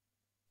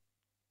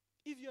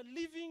 If you're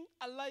living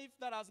a life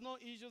that has no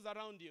issues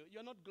around you,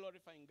 you're not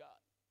glorifying God.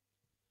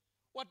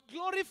 What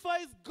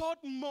glorifies God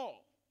more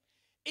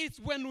is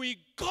when we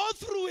go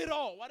through it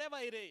all, whatever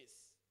it is.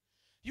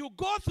 You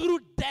go through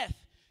death.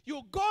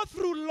 You go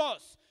through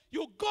loss.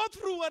 You go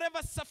through whatever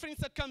suffering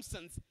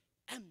circumstance,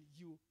 and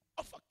you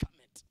overcome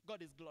it.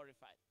 God is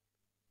glorified.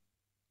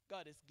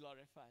 God is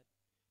glorified.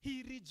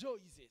 He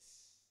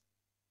rejoices.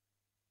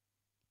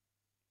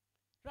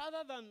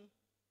 Rather than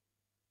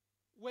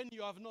when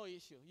you have no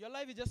issue. Your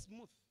life is just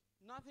smooth.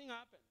 Nothing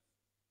happens.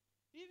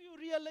 If you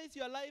realize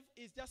your life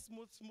is just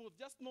smooth,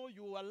 just know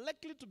you are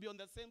likely to be on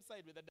the same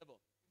side with the devil.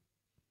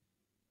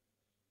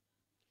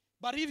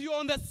 But if you're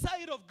on the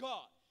side of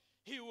God,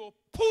 he will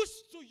push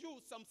to you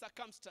some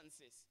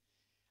circumstances.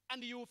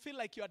 And you will feel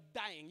like you're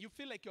dying. You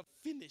feel like you're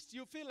finished.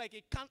 You feel like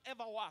it can't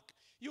ever work.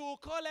 You will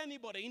call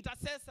anybody,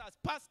 intercessors,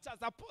 pastors,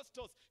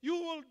 apostles. You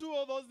will do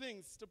all those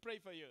things to pray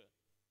for you.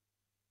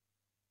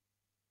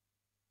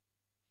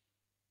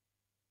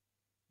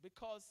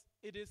 Because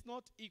it is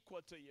not equal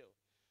to you.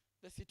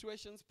 The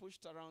situation's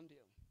pushed around you.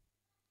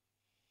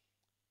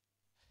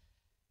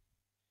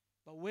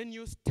 But when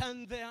you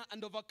stand there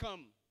and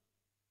overcome,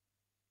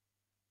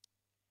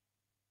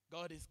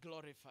 God is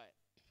glorified.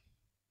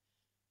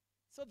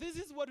 So this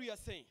is what we are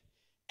saying.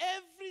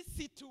 Every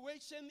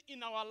situation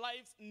in our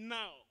lives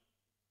now,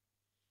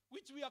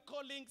 which we are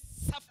calling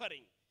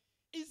suffering,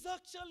 is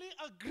actually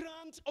a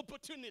grand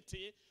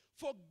opportunity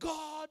for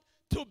God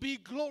to be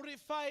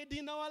glorified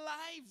in our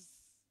lives.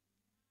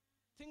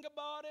 Think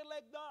about it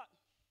like that.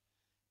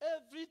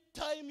 Every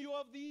time you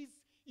have these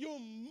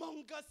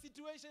humongous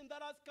situation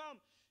that has come,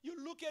 you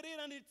look at it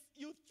and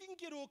you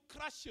think it will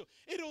crush you.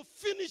 It will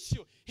finish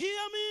you.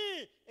 Hear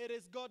me. It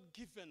is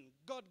God-given,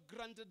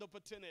 God-granted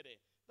opportunity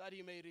that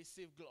you may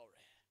receive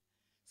glory.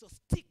 So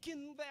stick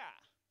in there.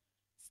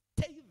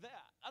 Stay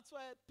there. That's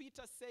why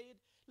Peter said,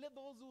 let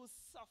those who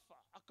suffer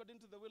according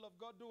to the will of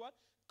God do what?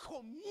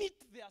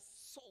 Commit their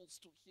souls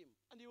to him.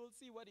 And you will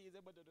see what he is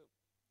able to do.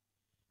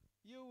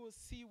 You will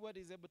see what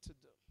he's able to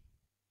do.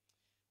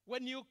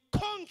 When you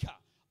conquer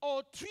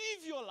or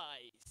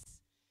trivialize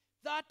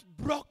that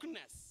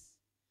brokenness,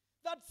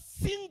 that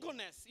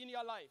singleness in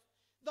your life,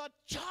 that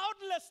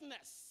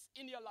childlessness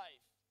in your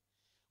life,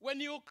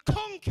 when you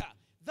conquer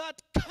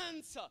that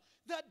cancer,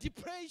 that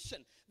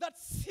depression, that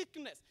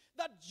sickness,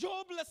 that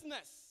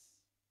joblessness,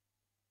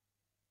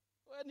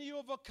 when you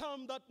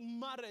overcome that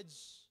marriage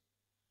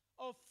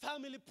or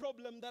family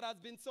problem that has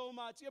been so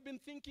much, you've been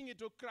thinking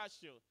it will crush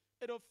you,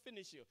 it will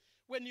finish you.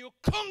 When you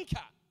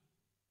conquer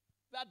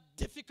that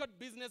difficult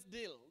business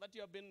deal that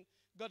you have been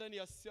gotten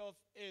yourself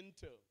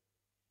into,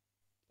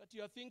 that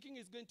you are thinking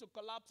is going to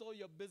collapse all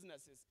your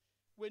businesses,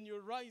 when you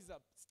rise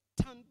up,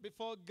 stand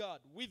before God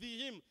with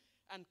him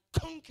and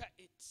conquer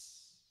it.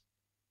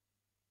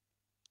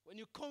 When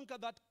you conquer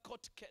that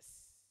court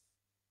case,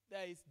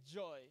 there is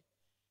joy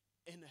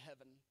in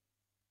heaven.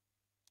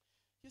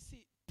 You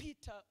see,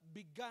 Peter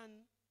began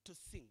to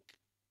sink.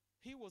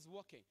 He was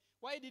walking.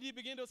 Why did he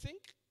begin to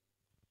sink?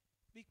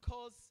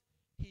 Because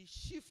he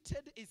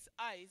shifted his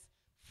eyes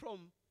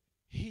from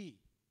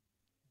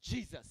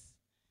Jesus,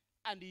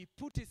 and he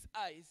put his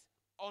eyes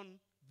on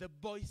the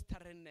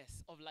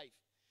boisterousness of life,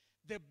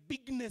 the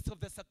bigness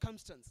of the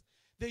circumstance,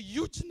 the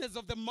hugeness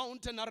of the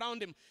mountain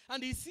around him.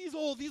 And he sees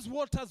all these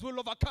waters will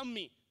overcome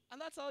me.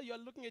 And that's how you're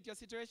looking at your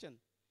situation.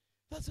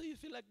 That's how you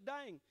feel like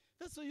dying.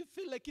 That's how you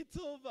feel like it's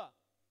over.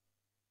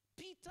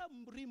 Peter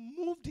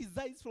removed his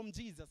eyes from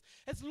Jesus.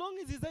 As long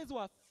as his eyes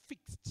were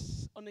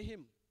fixed on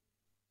him,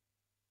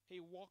 he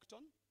walked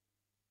on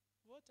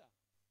water.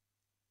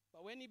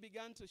 But when he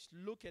began to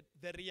look at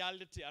the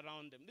reality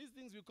around him, these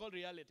things we call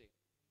reality.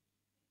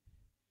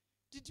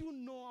 Did you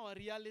know our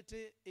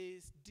reality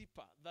is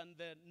deeper than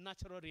the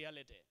natural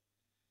reality?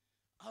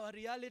 Our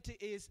reality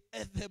is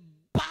at the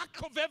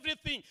back of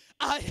everything.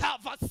 I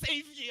have a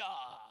Savior.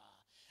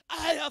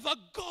 I have a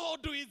God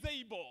who is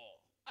able.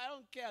 I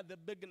don't care the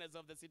bigness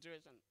of the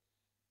situation.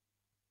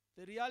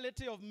 The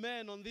reality of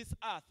men on this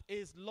earth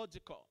is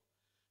logical.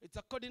 It's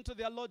according to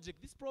their logic.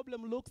 This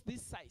problem looks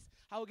this size.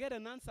 I'll get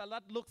an answer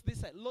that looks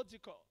this size.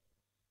 Logical.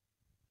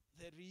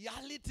 The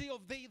reality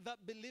of they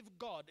that believe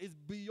God is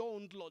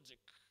beyond logic.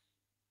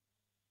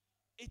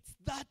 It's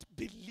that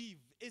belief,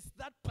 it's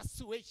that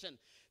persuasion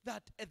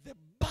that at the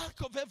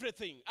back of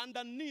everything,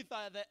 underneath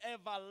are the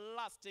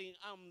everlasting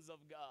arms of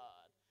God.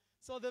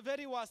 So the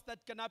very worst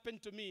that can happen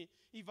to me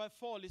if I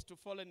fall is to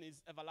fall in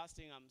his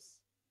everlasting arms.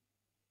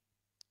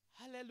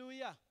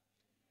 Hallelujah.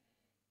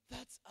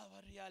 That's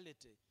our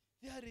reality.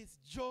 There is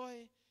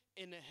joy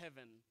in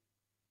heaven.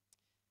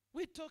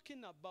 We're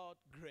talking about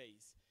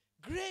grace.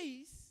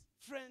 Grace,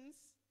 friends,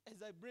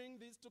 as I bring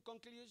this to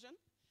conclusion,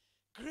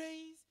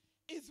 grace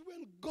is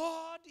when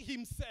God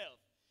himself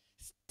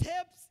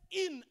steps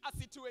in a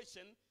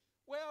situation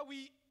where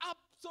we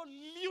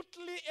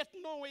absolutely had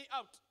no way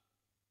out.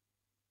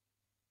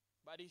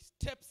 But he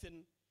steps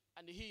in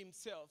and he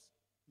himself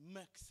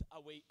makes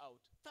a way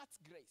out. That's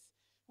grace.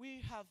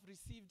 We have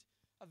received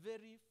a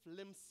very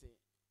flimsy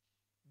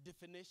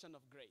definition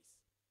of grace.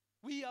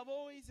 We have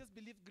always just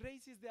believed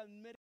grace is the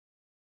unmerited.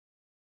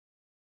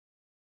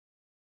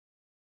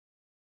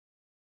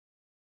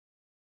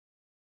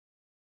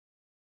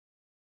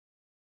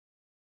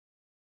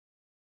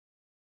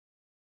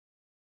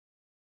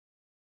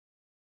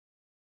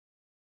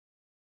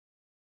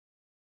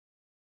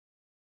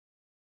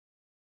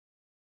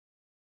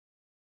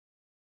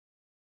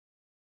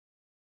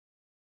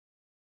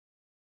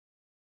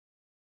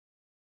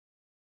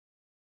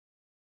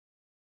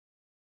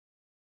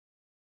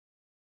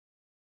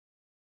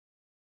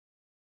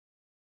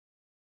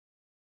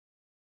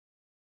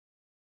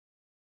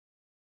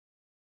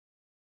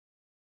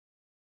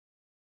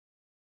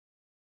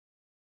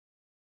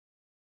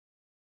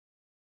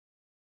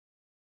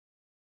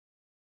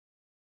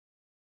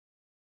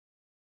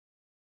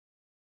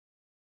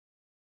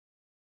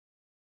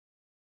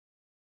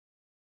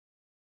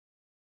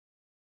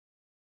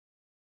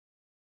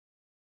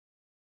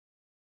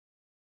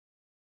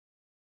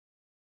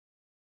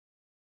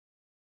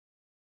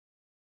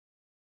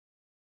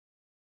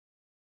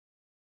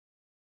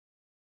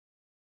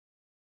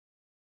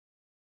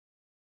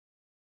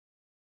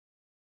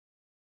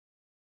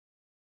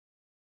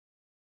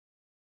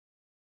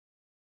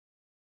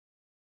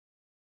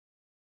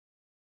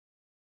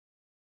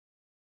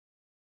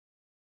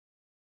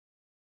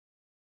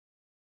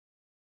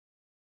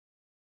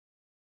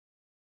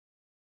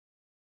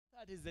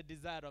 That is the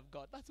desire of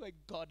God. That's why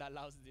God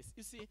allows this.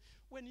 You see,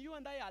 when you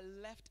and I are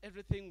left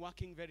everything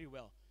working very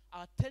well,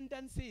 our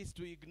tendency is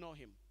to ignore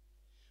him.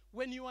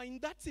 When you are in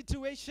that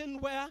situation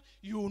where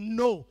you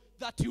know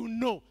that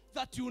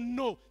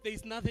there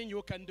is nothing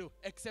you can do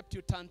except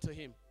you turn to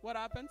him, what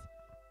happens?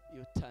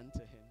 You turn to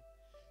him.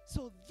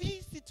 So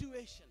this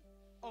situation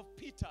of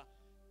Peter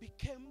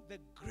became the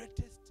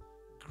greatest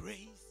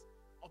grace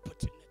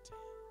opportunity.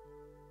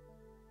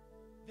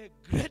 The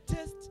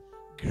greatest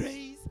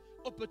grace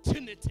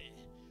opportunity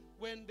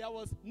when there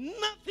was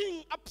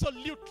nothing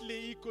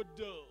absolutely he could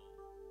do.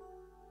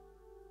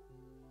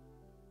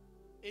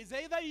 It's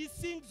either he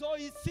sings or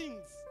he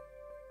sings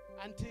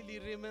until he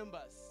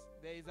remembers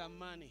there is a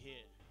man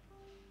here.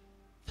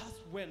 That's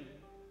when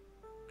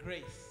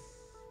grace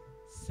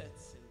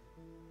sets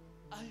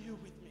in. Are you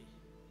with me?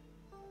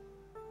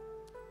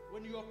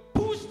 When you are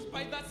pushed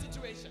by that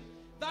situation,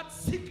 that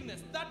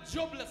sickness, that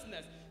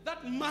joblessness,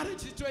 that marriage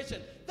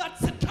situation, that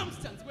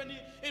circumstance, when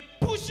it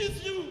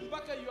pushes you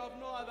back and you have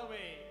no other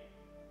way,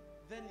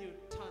 then you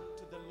turn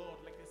to the Lord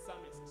like the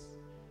psalmist.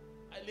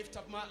 I lift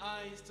up my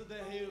eyes to the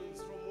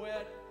hills. From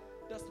where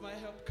does my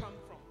help come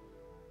from?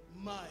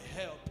 My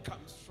help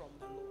comes from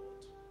the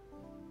Lord.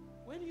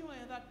 When you are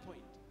at that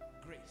point,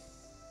 grace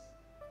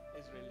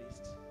is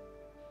released.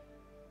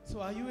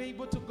 So are you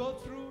able to go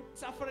through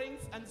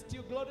sufferings and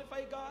still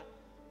glorify God?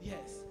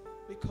 Yes,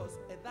 because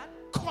at that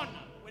corner,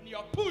 when you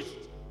are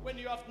pushed, when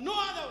you have no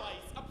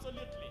otherwise,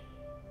 absolutely,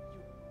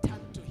 you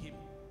turn to him.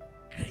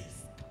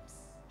 Grace comes.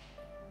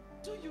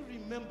 Do you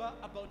remember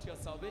about your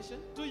salvation?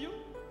 Do you?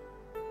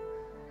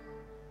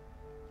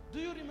 Do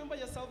you remember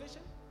your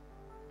salvation?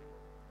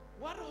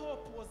 What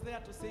hope was there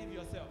to save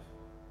yourself?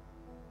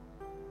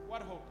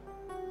 What hope?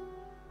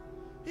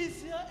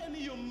 Is there any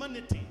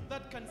humanity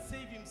that can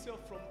save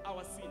himself from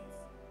our sins?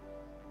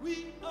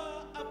 We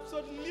are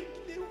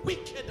absolutely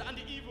wicked and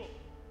evil,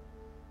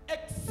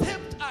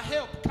 except our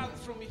help comes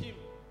from him.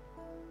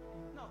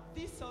 Now,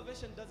 this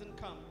salvation doesn't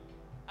come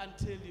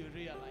until you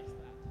realize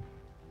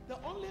that.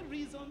 The only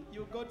reason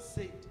you got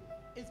saved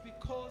is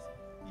because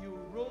you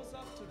rose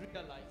up to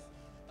realize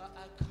that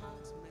I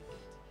can't make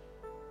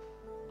it.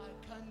 I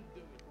can't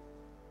do it.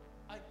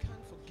 I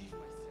can't forgive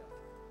myself.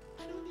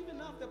 I don't even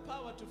have the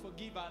power to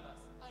forgive others.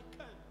 I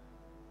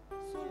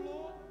can't. So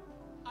Lord,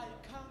 I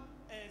come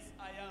as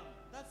I am.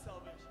 That's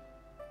salvation.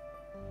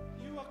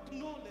 You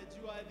acknowledge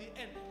you are at the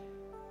end.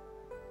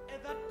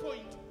 At that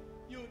point,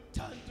 you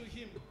turn to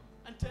him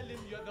and tell him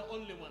you are the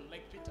only one,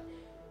 like Peter.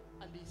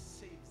 And he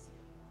saves you.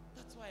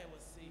 That's why I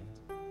was saved.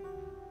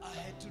 I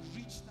had to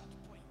reach that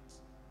point.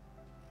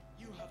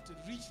 You have to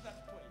reach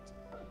that point.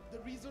 The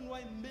reason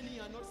why many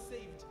are not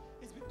saved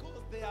is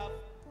because they have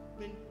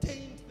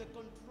maintained the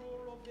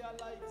control of their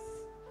lives.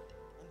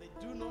 And they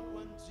do not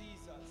want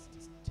Jesus to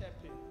step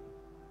in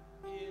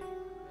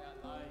their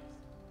lives.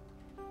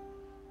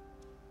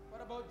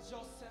 What about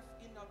Joseph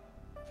in a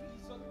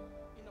prison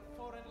in a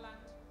foreign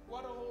land?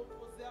 What a hope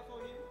was there for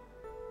him?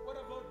 What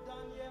about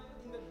Daniel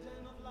in the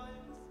den of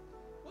lions?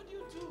 What do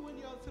you do when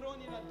are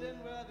thrown in a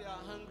den where there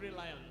are hungry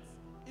lions.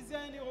 Is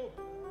there any hope?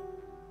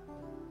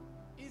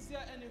 Is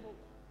there any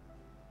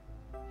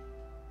hope?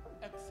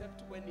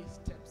 Except when he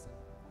steps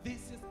in.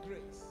 This is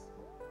grace.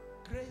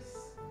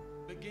 Grace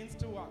begins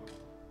to work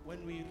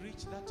when we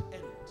reach that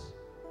end.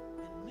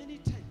 And many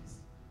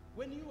times,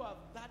 when you have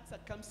that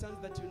circumstance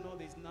that you know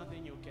there's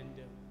nothing you can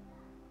do,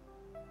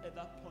 at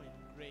that point,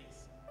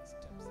 grace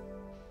steps in.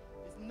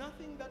 There's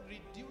nothing that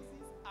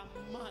reduces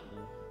a man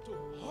to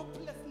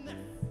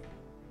hopelessness than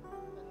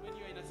when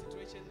you're in a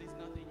situation there's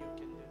nothing you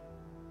can do.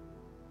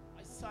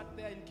 I sat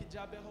there in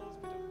Kijabe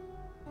Hospital,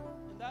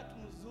 and that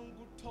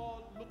Mzungu,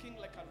 tall, looking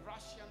like a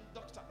Russian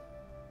doctor,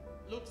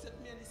 looks at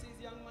me and he says,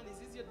 "Young man, is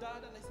this your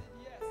dad?" And I said,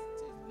 "Yes." He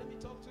says, "Let me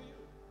talk to you.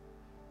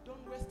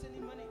 Don't waste any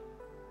money.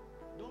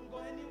 Don't go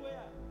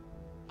anywhere.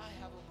 I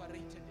have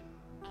operated him,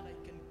 and I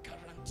can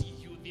guarantee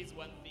you this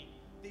one thing.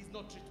 There is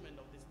no treatment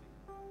of this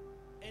thing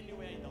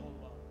anywhere in the whole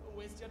world. Don't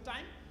waste your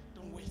time.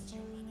 Don't waste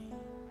your money."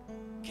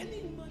 Can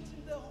you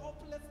imagine the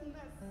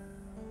hopelessness?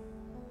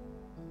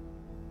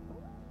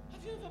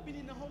 Have you ever been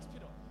in a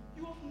hospital?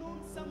 You have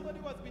known somebody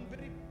who has been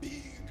very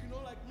big,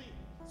 like me,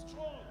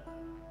 strong.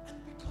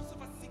 And because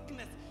of a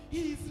sickness,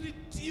 he is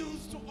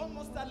reduced to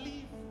almost a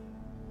leaf.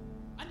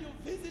 And you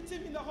visit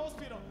him in the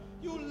hospital.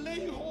 You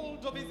lay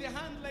hold of his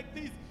hand like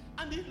this,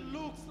 and it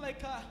looks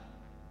like a...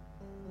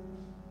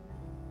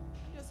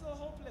 You're so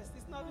hopeless.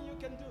 There's nothing you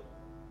can do.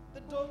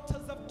 The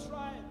doctors have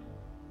tried.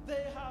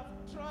 They have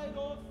tried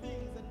all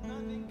things, and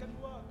nothing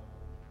can work.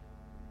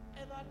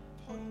 At that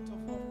point of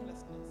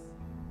hopelessness,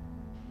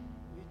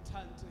 we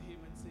turn to him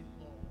and say,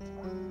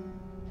 "Lord,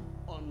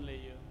 only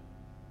you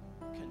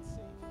can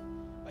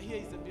save." But here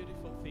is a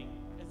beautiful thing.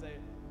 As I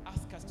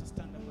ask us to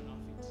stand up on our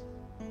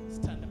feet.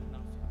 Stand up on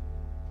our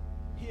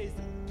feet. Here is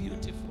the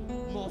beautiful,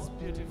 most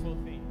beautiful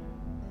thing.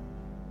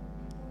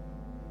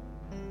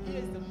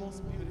 Here is the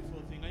most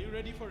beautiful thing. Are you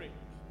ready for it?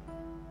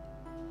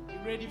 Are you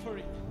ready for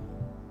it?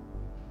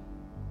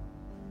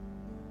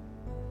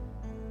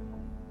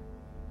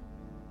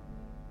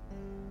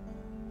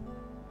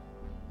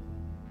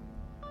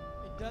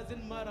 It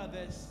doesn't matter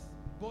the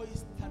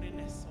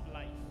boisterousness of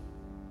life.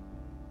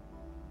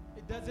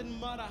 It doesn't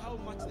matter how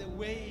much the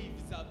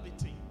waves are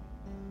beating.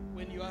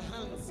 When your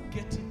hands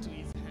get into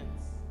his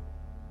hands,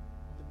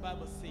 the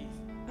Bible says,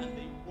 and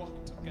they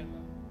walk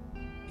together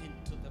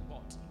into the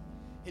boat.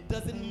 It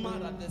doesn't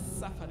matter the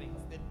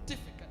sufferings, the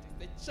difficulties,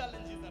 the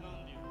challenges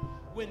around you.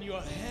 When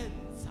your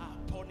hands are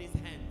upon his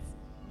hands,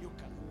 you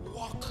can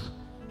walk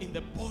in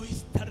the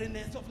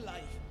boisterousness of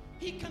life.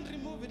 He can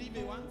remove it if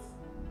he wants.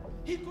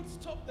 He could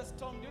stop the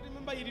storm. Do you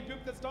remember he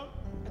rebuked the storm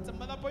at some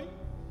other point?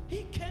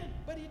 He can,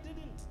 but he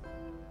didn't.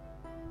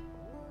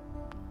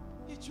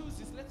 He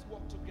chooses, let's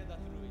walk together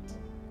through it.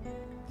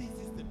 This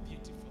is the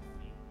beautiful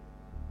thing.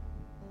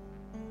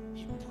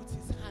 He puts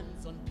his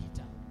hands on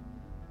Peter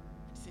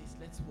and says,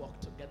 let's walk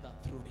together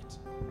through it.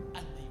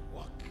 And they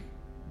walk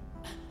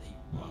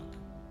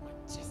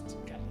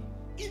majestically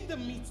in the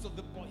midst of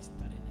the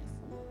boisterousness.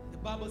 The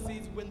Bible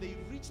says when they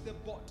reached the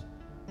boat,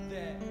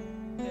 the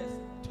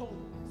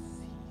storm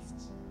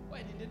ceased.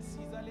 Why didn't it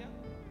cease earlier?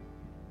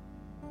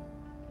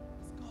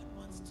 Because God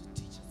wants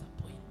to teach us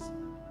a point.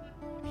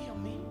 Hear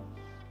me.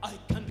 I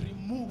can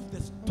remove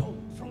the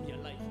storm from your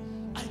life.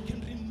 I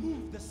can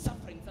remove the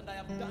sufferings, and I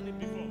have done it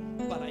before.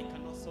 But I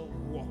can also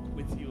walk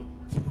with you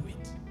through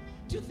it.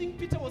 Do you think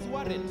Peter was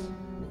worried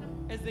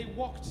as they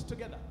walked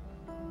together?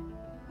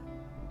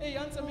 Hey,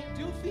 answer me.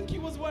 Do you think he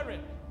was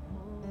worried?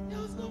 There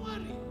was no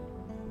worry.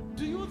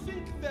 Do you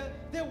think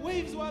that the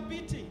waves were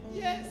beating?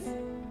 Yes.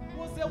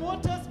 Was the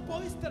waters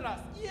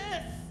boisterous?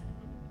 Yes.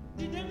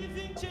 Did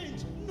anything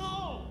change?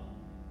 No.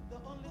 The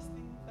only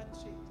thing that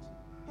changed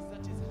is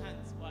that his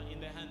hands were in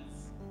the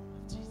hands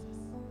of Jesus.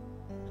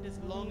 And as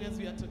long as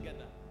we are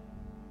together,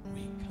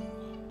 we can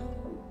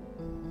walk.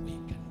 We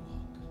can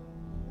walk.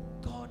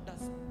 God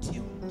has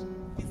tuned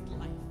this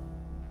life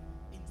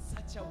in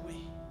such a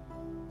way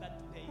that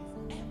there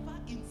is ever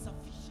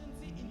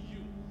insufficiency in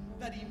you,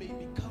 that he may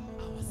become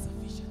our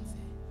sufficiency.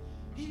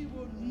 He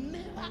will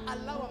never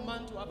allow a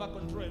man to have a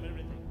control of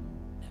everything.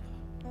 Never.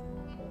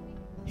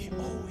 He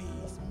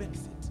always makes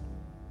it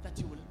that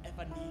you will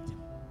ever need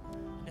him.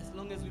 And as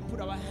long as we put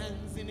our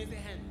hands in his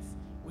hands,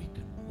 we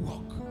can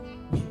walk.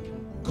 We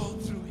can go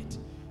through it.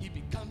 He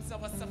becomes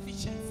our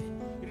sufficiency.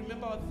 You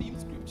remember our theme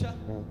scripture?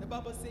 The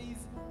Bible says,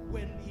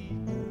 when he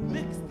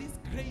makes this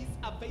grace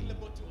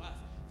available to us,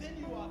 then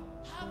you are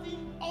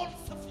having all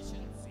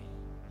sufficiency.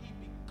 He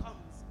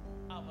becomes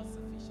our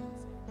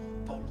sufficiency.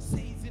 Paul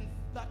says in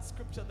that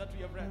scripture that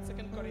we have read, 2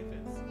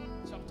 Corinthians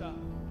chapter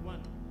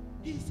 1,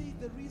 he says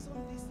the reason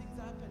these things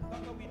happen,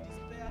 whether we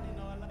despaired in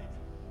our lives,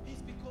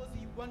 is because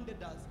he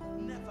wanted us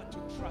never to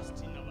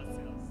trust in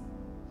ourselves.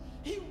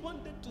 He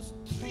wanted to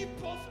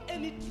strip off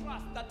any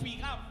trust that we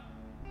have,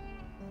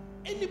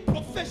 any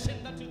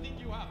profession that you think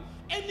you have,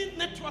 any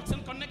networks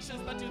and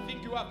connections that you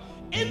think you have,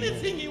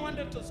 anything. He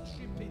wanted to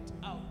strip it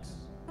out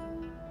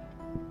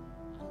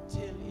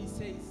until he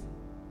says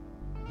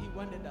he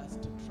wanted us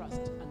to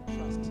trust and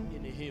trust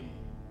in him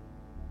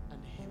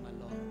and him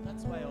alone.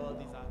 That's why all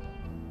this happened.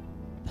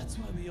 That's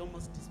why we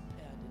almost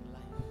despaired in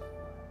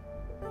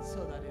life,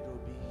 so that it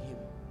will be Him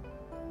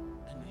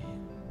and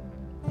Him.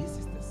 This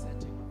is the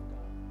setting of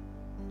God.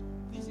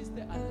 This is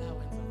the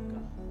allowance of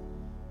God,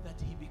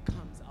 that He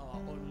becomes our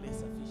only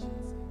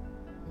sufficiency.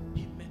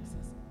 He makes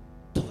us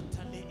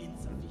totally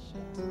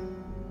insufficient.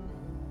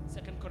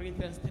 2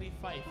 Corinthians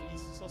 3:5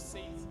 also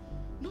says,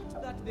 not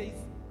that there is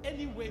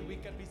any way we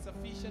can be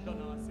sufficient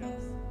on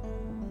ourselves,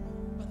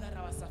 but that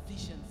our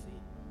sufficiency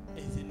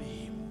is in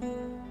Him.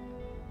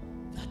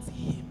 That's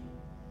Him.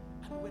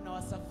 And when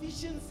our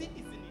sufficiency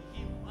is in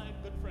Him, my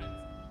good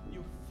friends,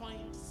 you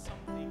find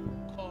something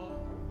called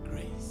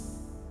grace.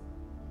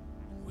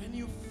 When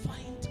you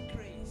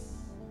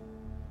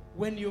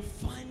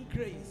find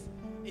grace,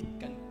 it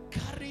can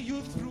carry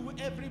you through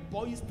every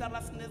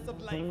boisterousness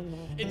of life.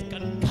 It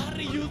can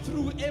carry you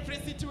through every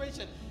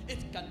situation.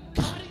 It can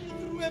carry you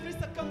through every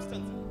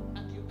circumstance.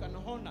 And you can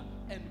honor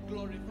and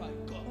glorify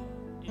God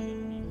in the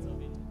midst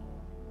of it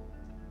all.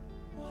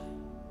 Why?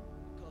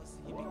 Because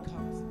He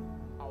becomes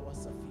our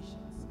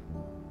sufficiency.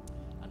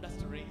 And us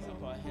to raise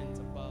up our hands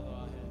above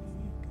our heads.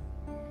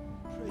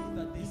 Pray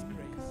that this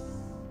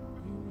grace,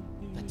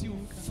 that you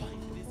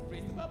find this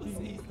grace. The Bible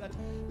says that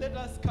let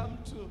us come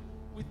to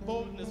with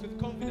boldness, with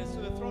confidence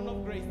to the throne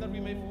of grace, that we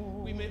may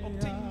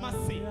obtain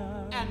mercy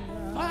and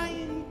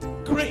find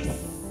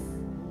grace.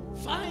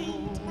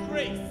 Find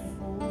grace.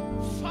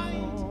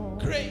 Find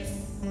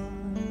grace.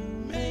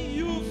 May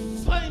you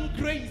find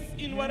grace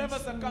in whatever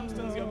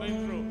circumstance you're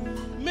going through.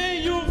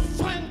 May you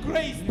find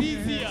grace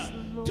this year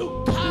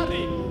to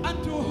carry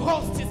and to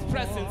host His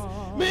presence.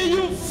 May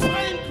you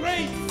find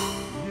grace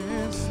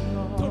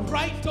to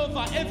ride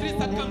over every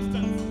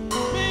circumstance.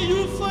 May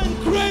you find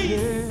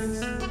grace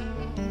to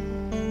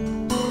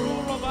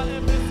rule over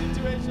every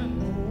situation.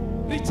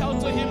 Reach out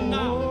to Him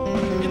now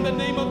in the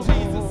name of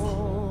Jesus.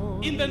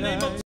 In the name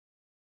of Jesus.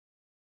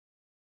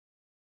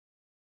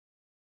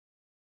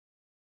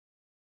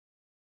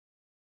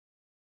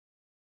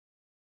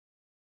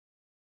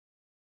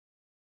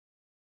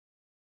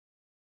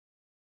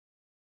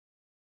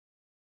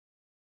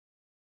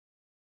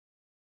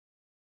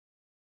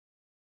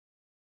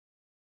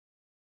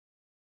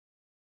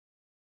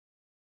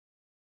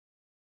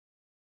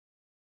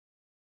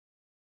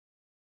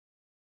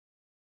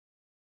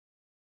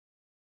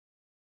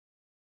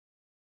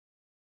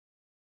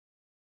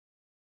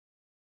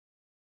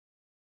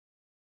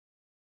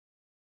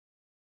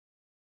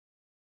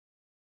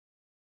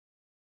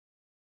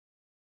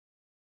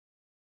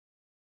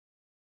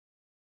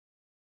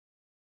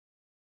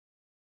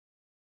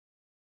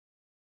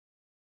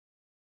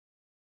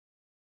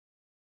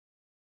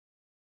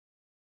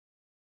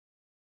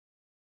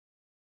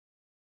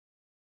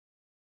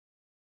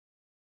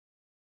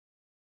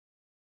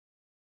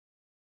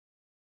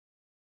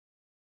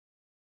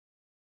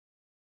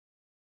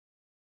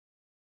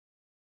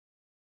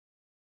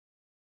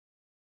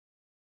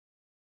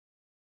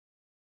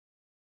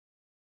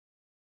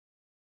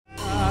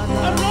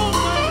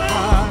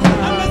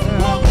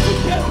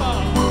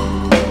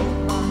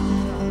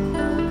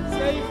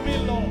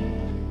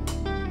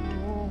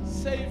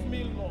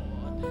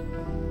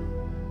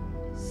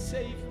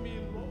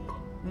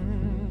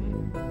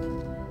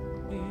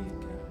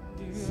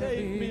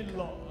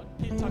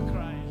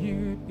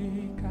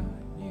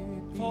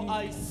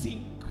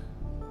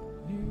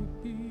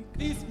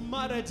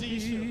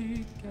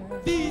 Issue,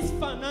 this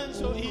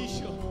financial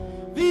issue,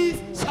 this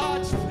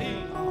church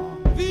thing,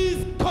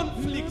 these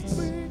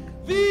conflicts,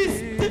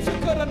 this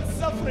difficult and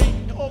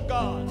suffering, oh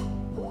God,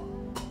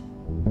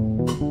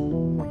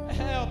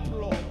 help,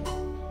 Lord.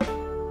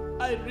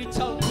 I reach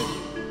out to you.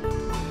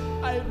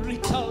 I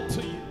reach out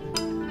to you.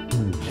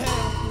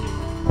 Help me.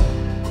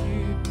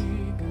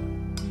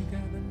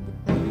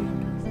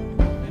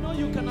 You know,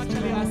 you can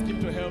actually ask Him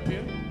to help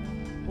you.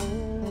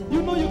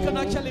 You know, you can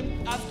actually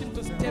ask Him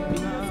to step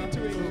in your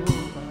situation.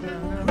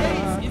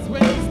 Grace is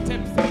when He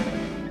steps in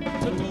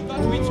to do that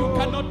which you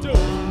cannot do.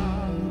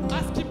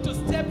 Ask Him to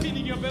step in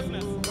your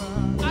business.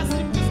 Ask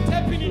Him to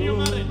step in your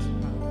marriage.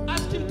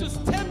 Ask Him to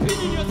step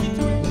in your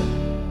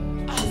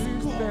situation. Ask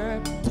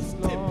God to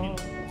step in.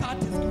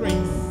 That is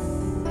grace.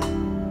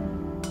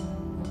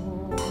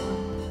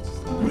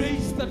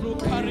 Grace that will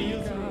carry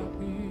you through.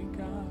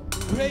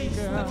 Grace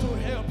that will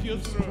help you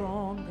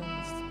through.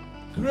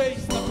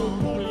 Grace that will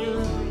pull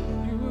you through.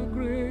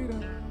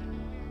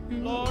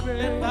 Lord,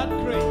 let that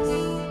grace.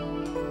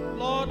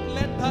 Lord,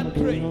 let that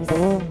grace.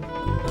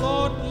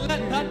 Lord,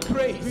 let that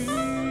grace.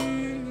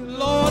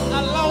 Lord,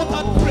 allow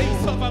that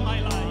grace over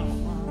my life.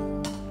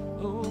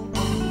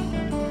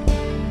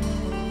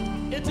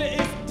 It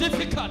is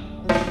difficult.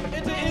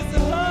 It is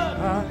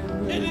hard.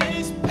 It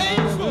is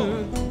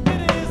painful.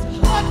 It is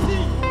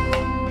hurting.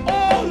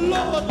 Oh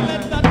Lord,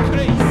 let that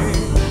grace.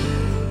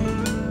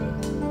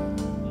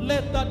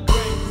 Let that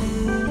grace.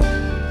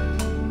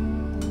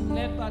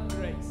 Let that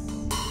grace.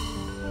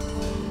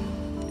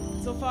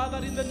 So Father,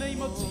 in the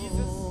name of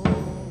Jesus,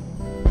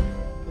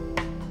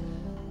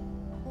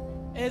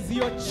 as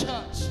your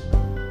church,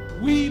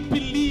 we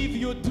believe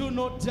you do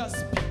not just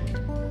speak.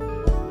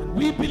 And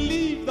we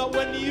believe that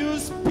when you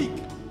speak,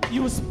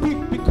 You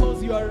speak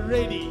because you are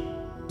ready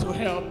to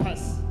help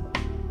us.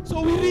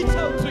 So we reach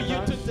out to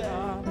you today.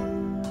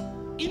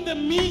 In the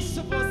midst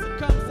of our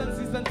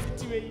circumstances and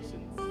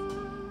situations,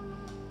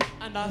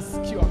 and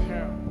ask your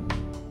help.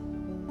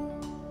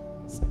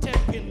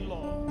 Step in,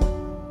 Lord.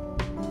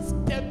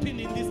 Step in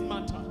this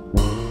matter.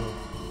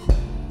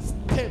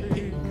 Step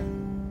in.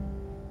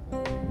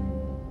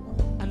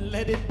 And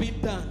let it be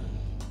done.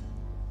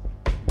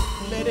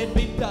 Let it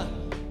be done.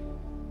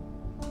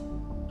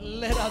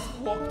 Let us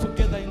walk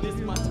together in this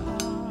matter.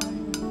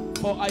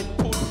 For I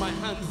put my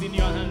hands in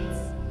your hands.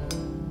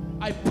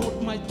 I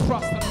put my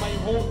trust and my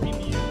hope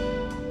in you.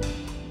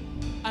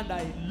 And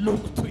I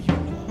look to you,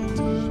 Lord.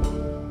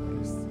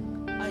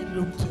 I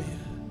look to you.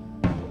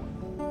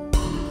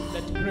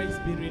 Let grace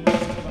be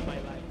released over my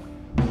life.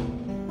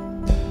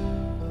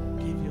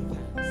 Give you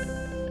thanks.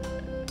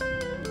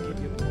 Give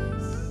you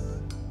praise.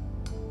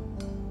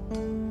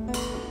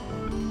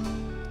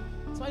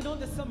 So I know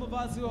that some of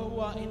us who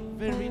are in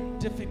very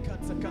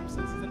difficult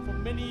circumstances, and for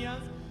many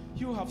years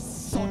you have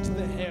sought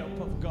the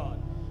help of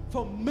God.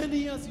 For many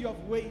years you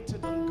have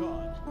waited on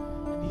God,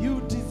 and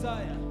you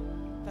desire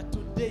that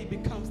today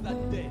becomes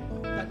that day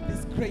that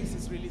this grace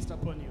is released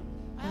upon you.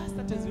 I ask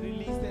that as you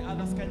release, the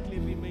others kindly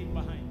remain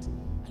behind.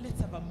 And let's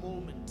have a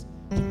moment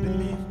to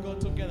believe God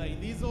together in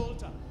this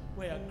altar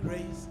where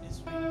grace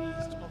is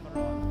released over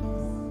our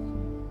lives.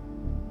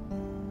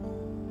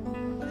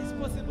 But it's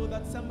possible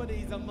that somebody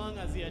is among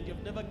us here and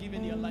you've never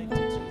given your life to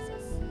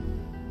Jesus.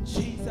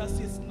 Jesus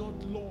is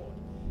not Lord.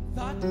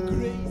 That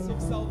grace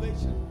of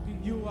salvation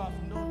you have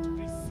not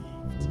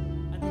received,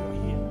 and you're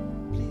here.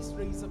 Please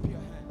raise up your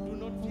hand. Do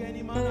not fear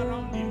any man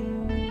around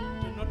you.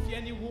 Do not fear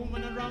any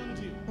woman around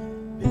you.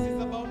 This is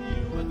about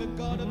you and the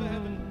God of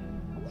heaven.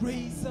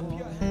 Raise up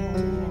your hand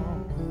to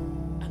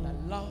him and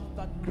allow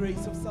that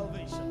grace of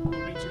salvation to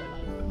reach your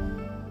life.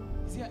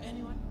 Is there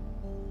anyone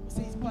who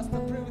says,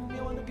 Pastor, pray with me.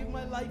 I want to give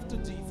my life to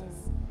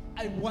Jesus.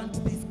 I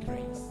want this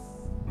grace.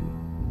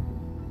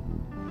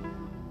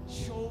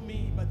 Show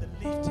me by the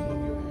lifting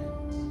of your hand.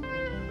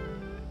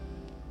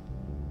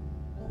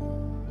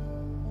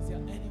 Is there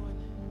anyone?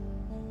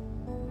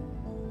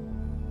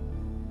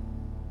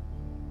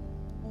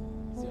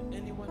 Is there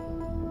anyone?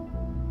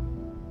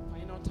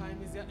 Final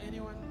time, is there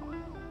anyone?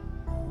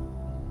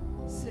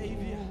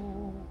 Savior,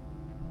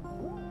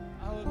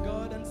 our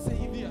God and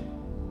Savior,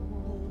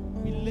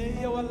 we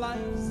lay our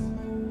lives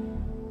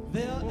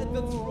there at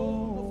the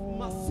throne of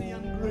mercy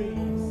and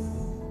grace.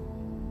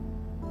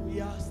 We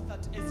ask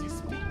that as you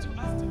speak to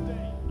us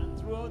today and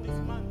throughout this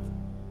month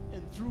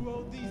and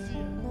throughout this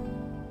year,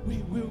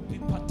 we will be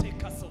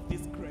partakers of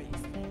this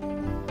grace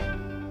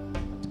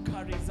that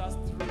carries us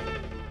through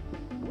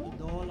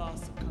in all our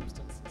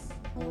circumstances.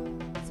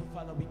 So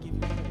Father, we give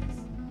you